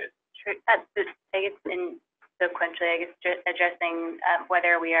the space. Sure. I guess sequentially, addressing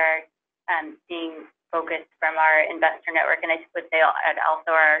whether we are being focused from our investor network, and I would say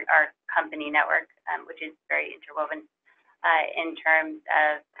also our company network, which is very interwoven in terms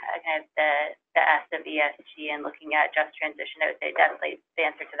of kind of the S of ESG and looking at just transition. I would say definitely the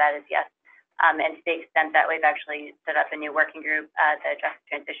answer to that is yes. And to the extent that we've actually set up a new working group, the Just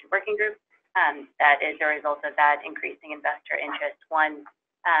Transition Working Group, that is a result of that increasing investor interest. One,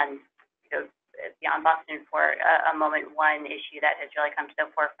 beyond Boston for a moment, one issue that has really come to the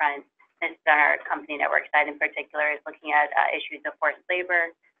forefront is on our company network side in particular is looking at issues of forced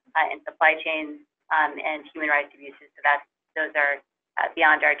labor and supply chains and human rights abuses. So those are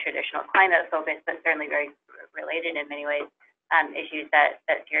beyond our traditional climate focus, but certainly very related in many ways. Issues that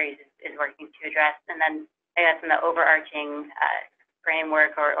Ceres is working to address. And then I guess in the overarching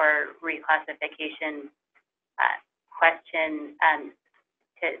framework or reclassification question,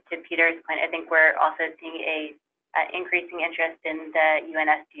 to Peter's point, I think we're also seeing a increasing interest in the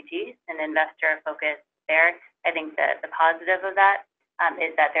UN SDGs and investor focus there. I think the positive of that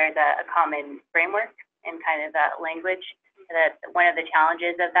is that there's a common framework and kind of language. That one of the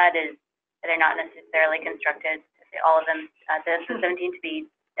challenges of that is that they're not necessarily constructed, all of them, the 17 to be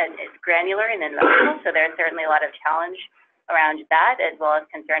as granular and then local. So there's certainly a lot of challenge around that, as well as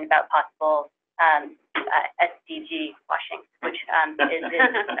concern about possible SDG washing, which is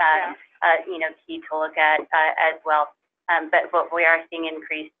key to look at as well. But we are seeing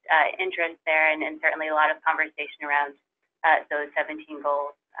increased interest there, and certainly a lot of conversation around those 17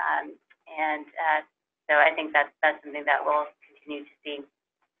 goals. So I think that's something that we'll continue to see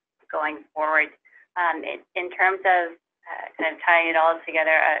going forward. In terms of kind of tying it all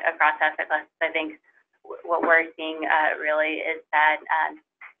together across asset classes, I think what we're seeing really is that,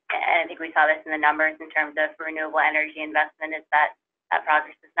 and I think we saw this in the numbers in terms of renewable energy investment, is that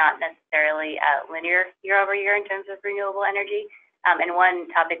progress is not necessarily linear year over year in terms of renewable energy. And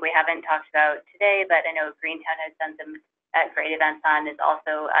one topic we haven't talked about today, but I know Greentown has done some great events on, is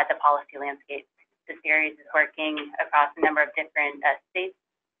also the policy landscape. The Ceres is working across a number of different states,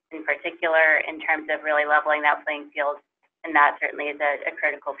 in particular, in terms of really leveling that playing field, and that certainly is a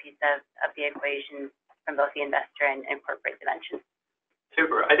critical piece of the equation from both the investor and corporate dimensions.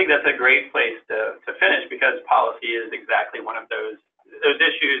 Super. I think that's a great place to finish, because policy is exactly one of those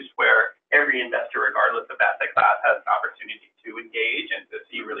issues where every investor, regardless of asset class, has an opportunity to engage and to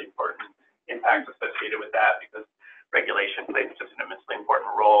see really important impacts associated with that, because regulation plays just an immensely important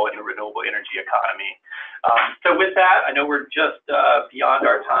role in the renewable energy economy. So with that, I know we're just beyond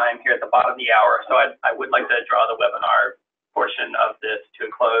our time here at the bottom of the hour, so I would like to draw the webinar portion of this to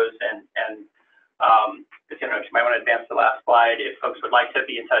a close, and you might want to advance the last slide. If folks would like to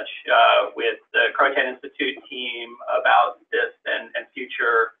be in touch with the Croatan Institute team about this and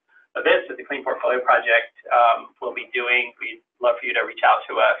future events that the Clean Portfolio Project will be doing, we'd love for you to reach out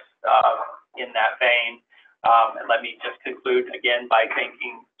to us in that vein. And let me just conclude again by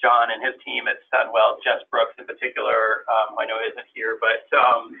thanking John and his team at Sunwealth, Jess Brooks in particular, who I know isn't here, but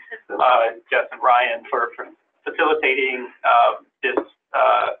Jess and Ryan for facilitating this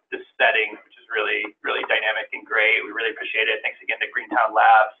setting, which is really, really dynamic and great. We really appreciate it. Thanks again to Greentown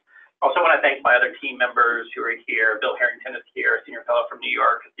Labs. Also want to thank my other team members who are here. Bill Harrington is here, senior fellow from New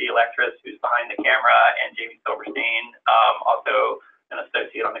York, the Electress, who's behind the camera, and Jamie Silverstein, also an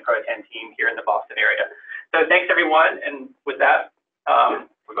associate on the Croatan team here in the Boston area. So thanks, everyone. And with that,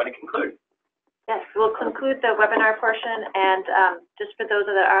 we're going to conclude. Yes, we'll conclude the webinar portion. And just for those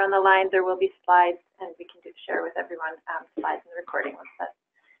that are on the line, there will be slides, and we can share with everyone slides and the recording once that's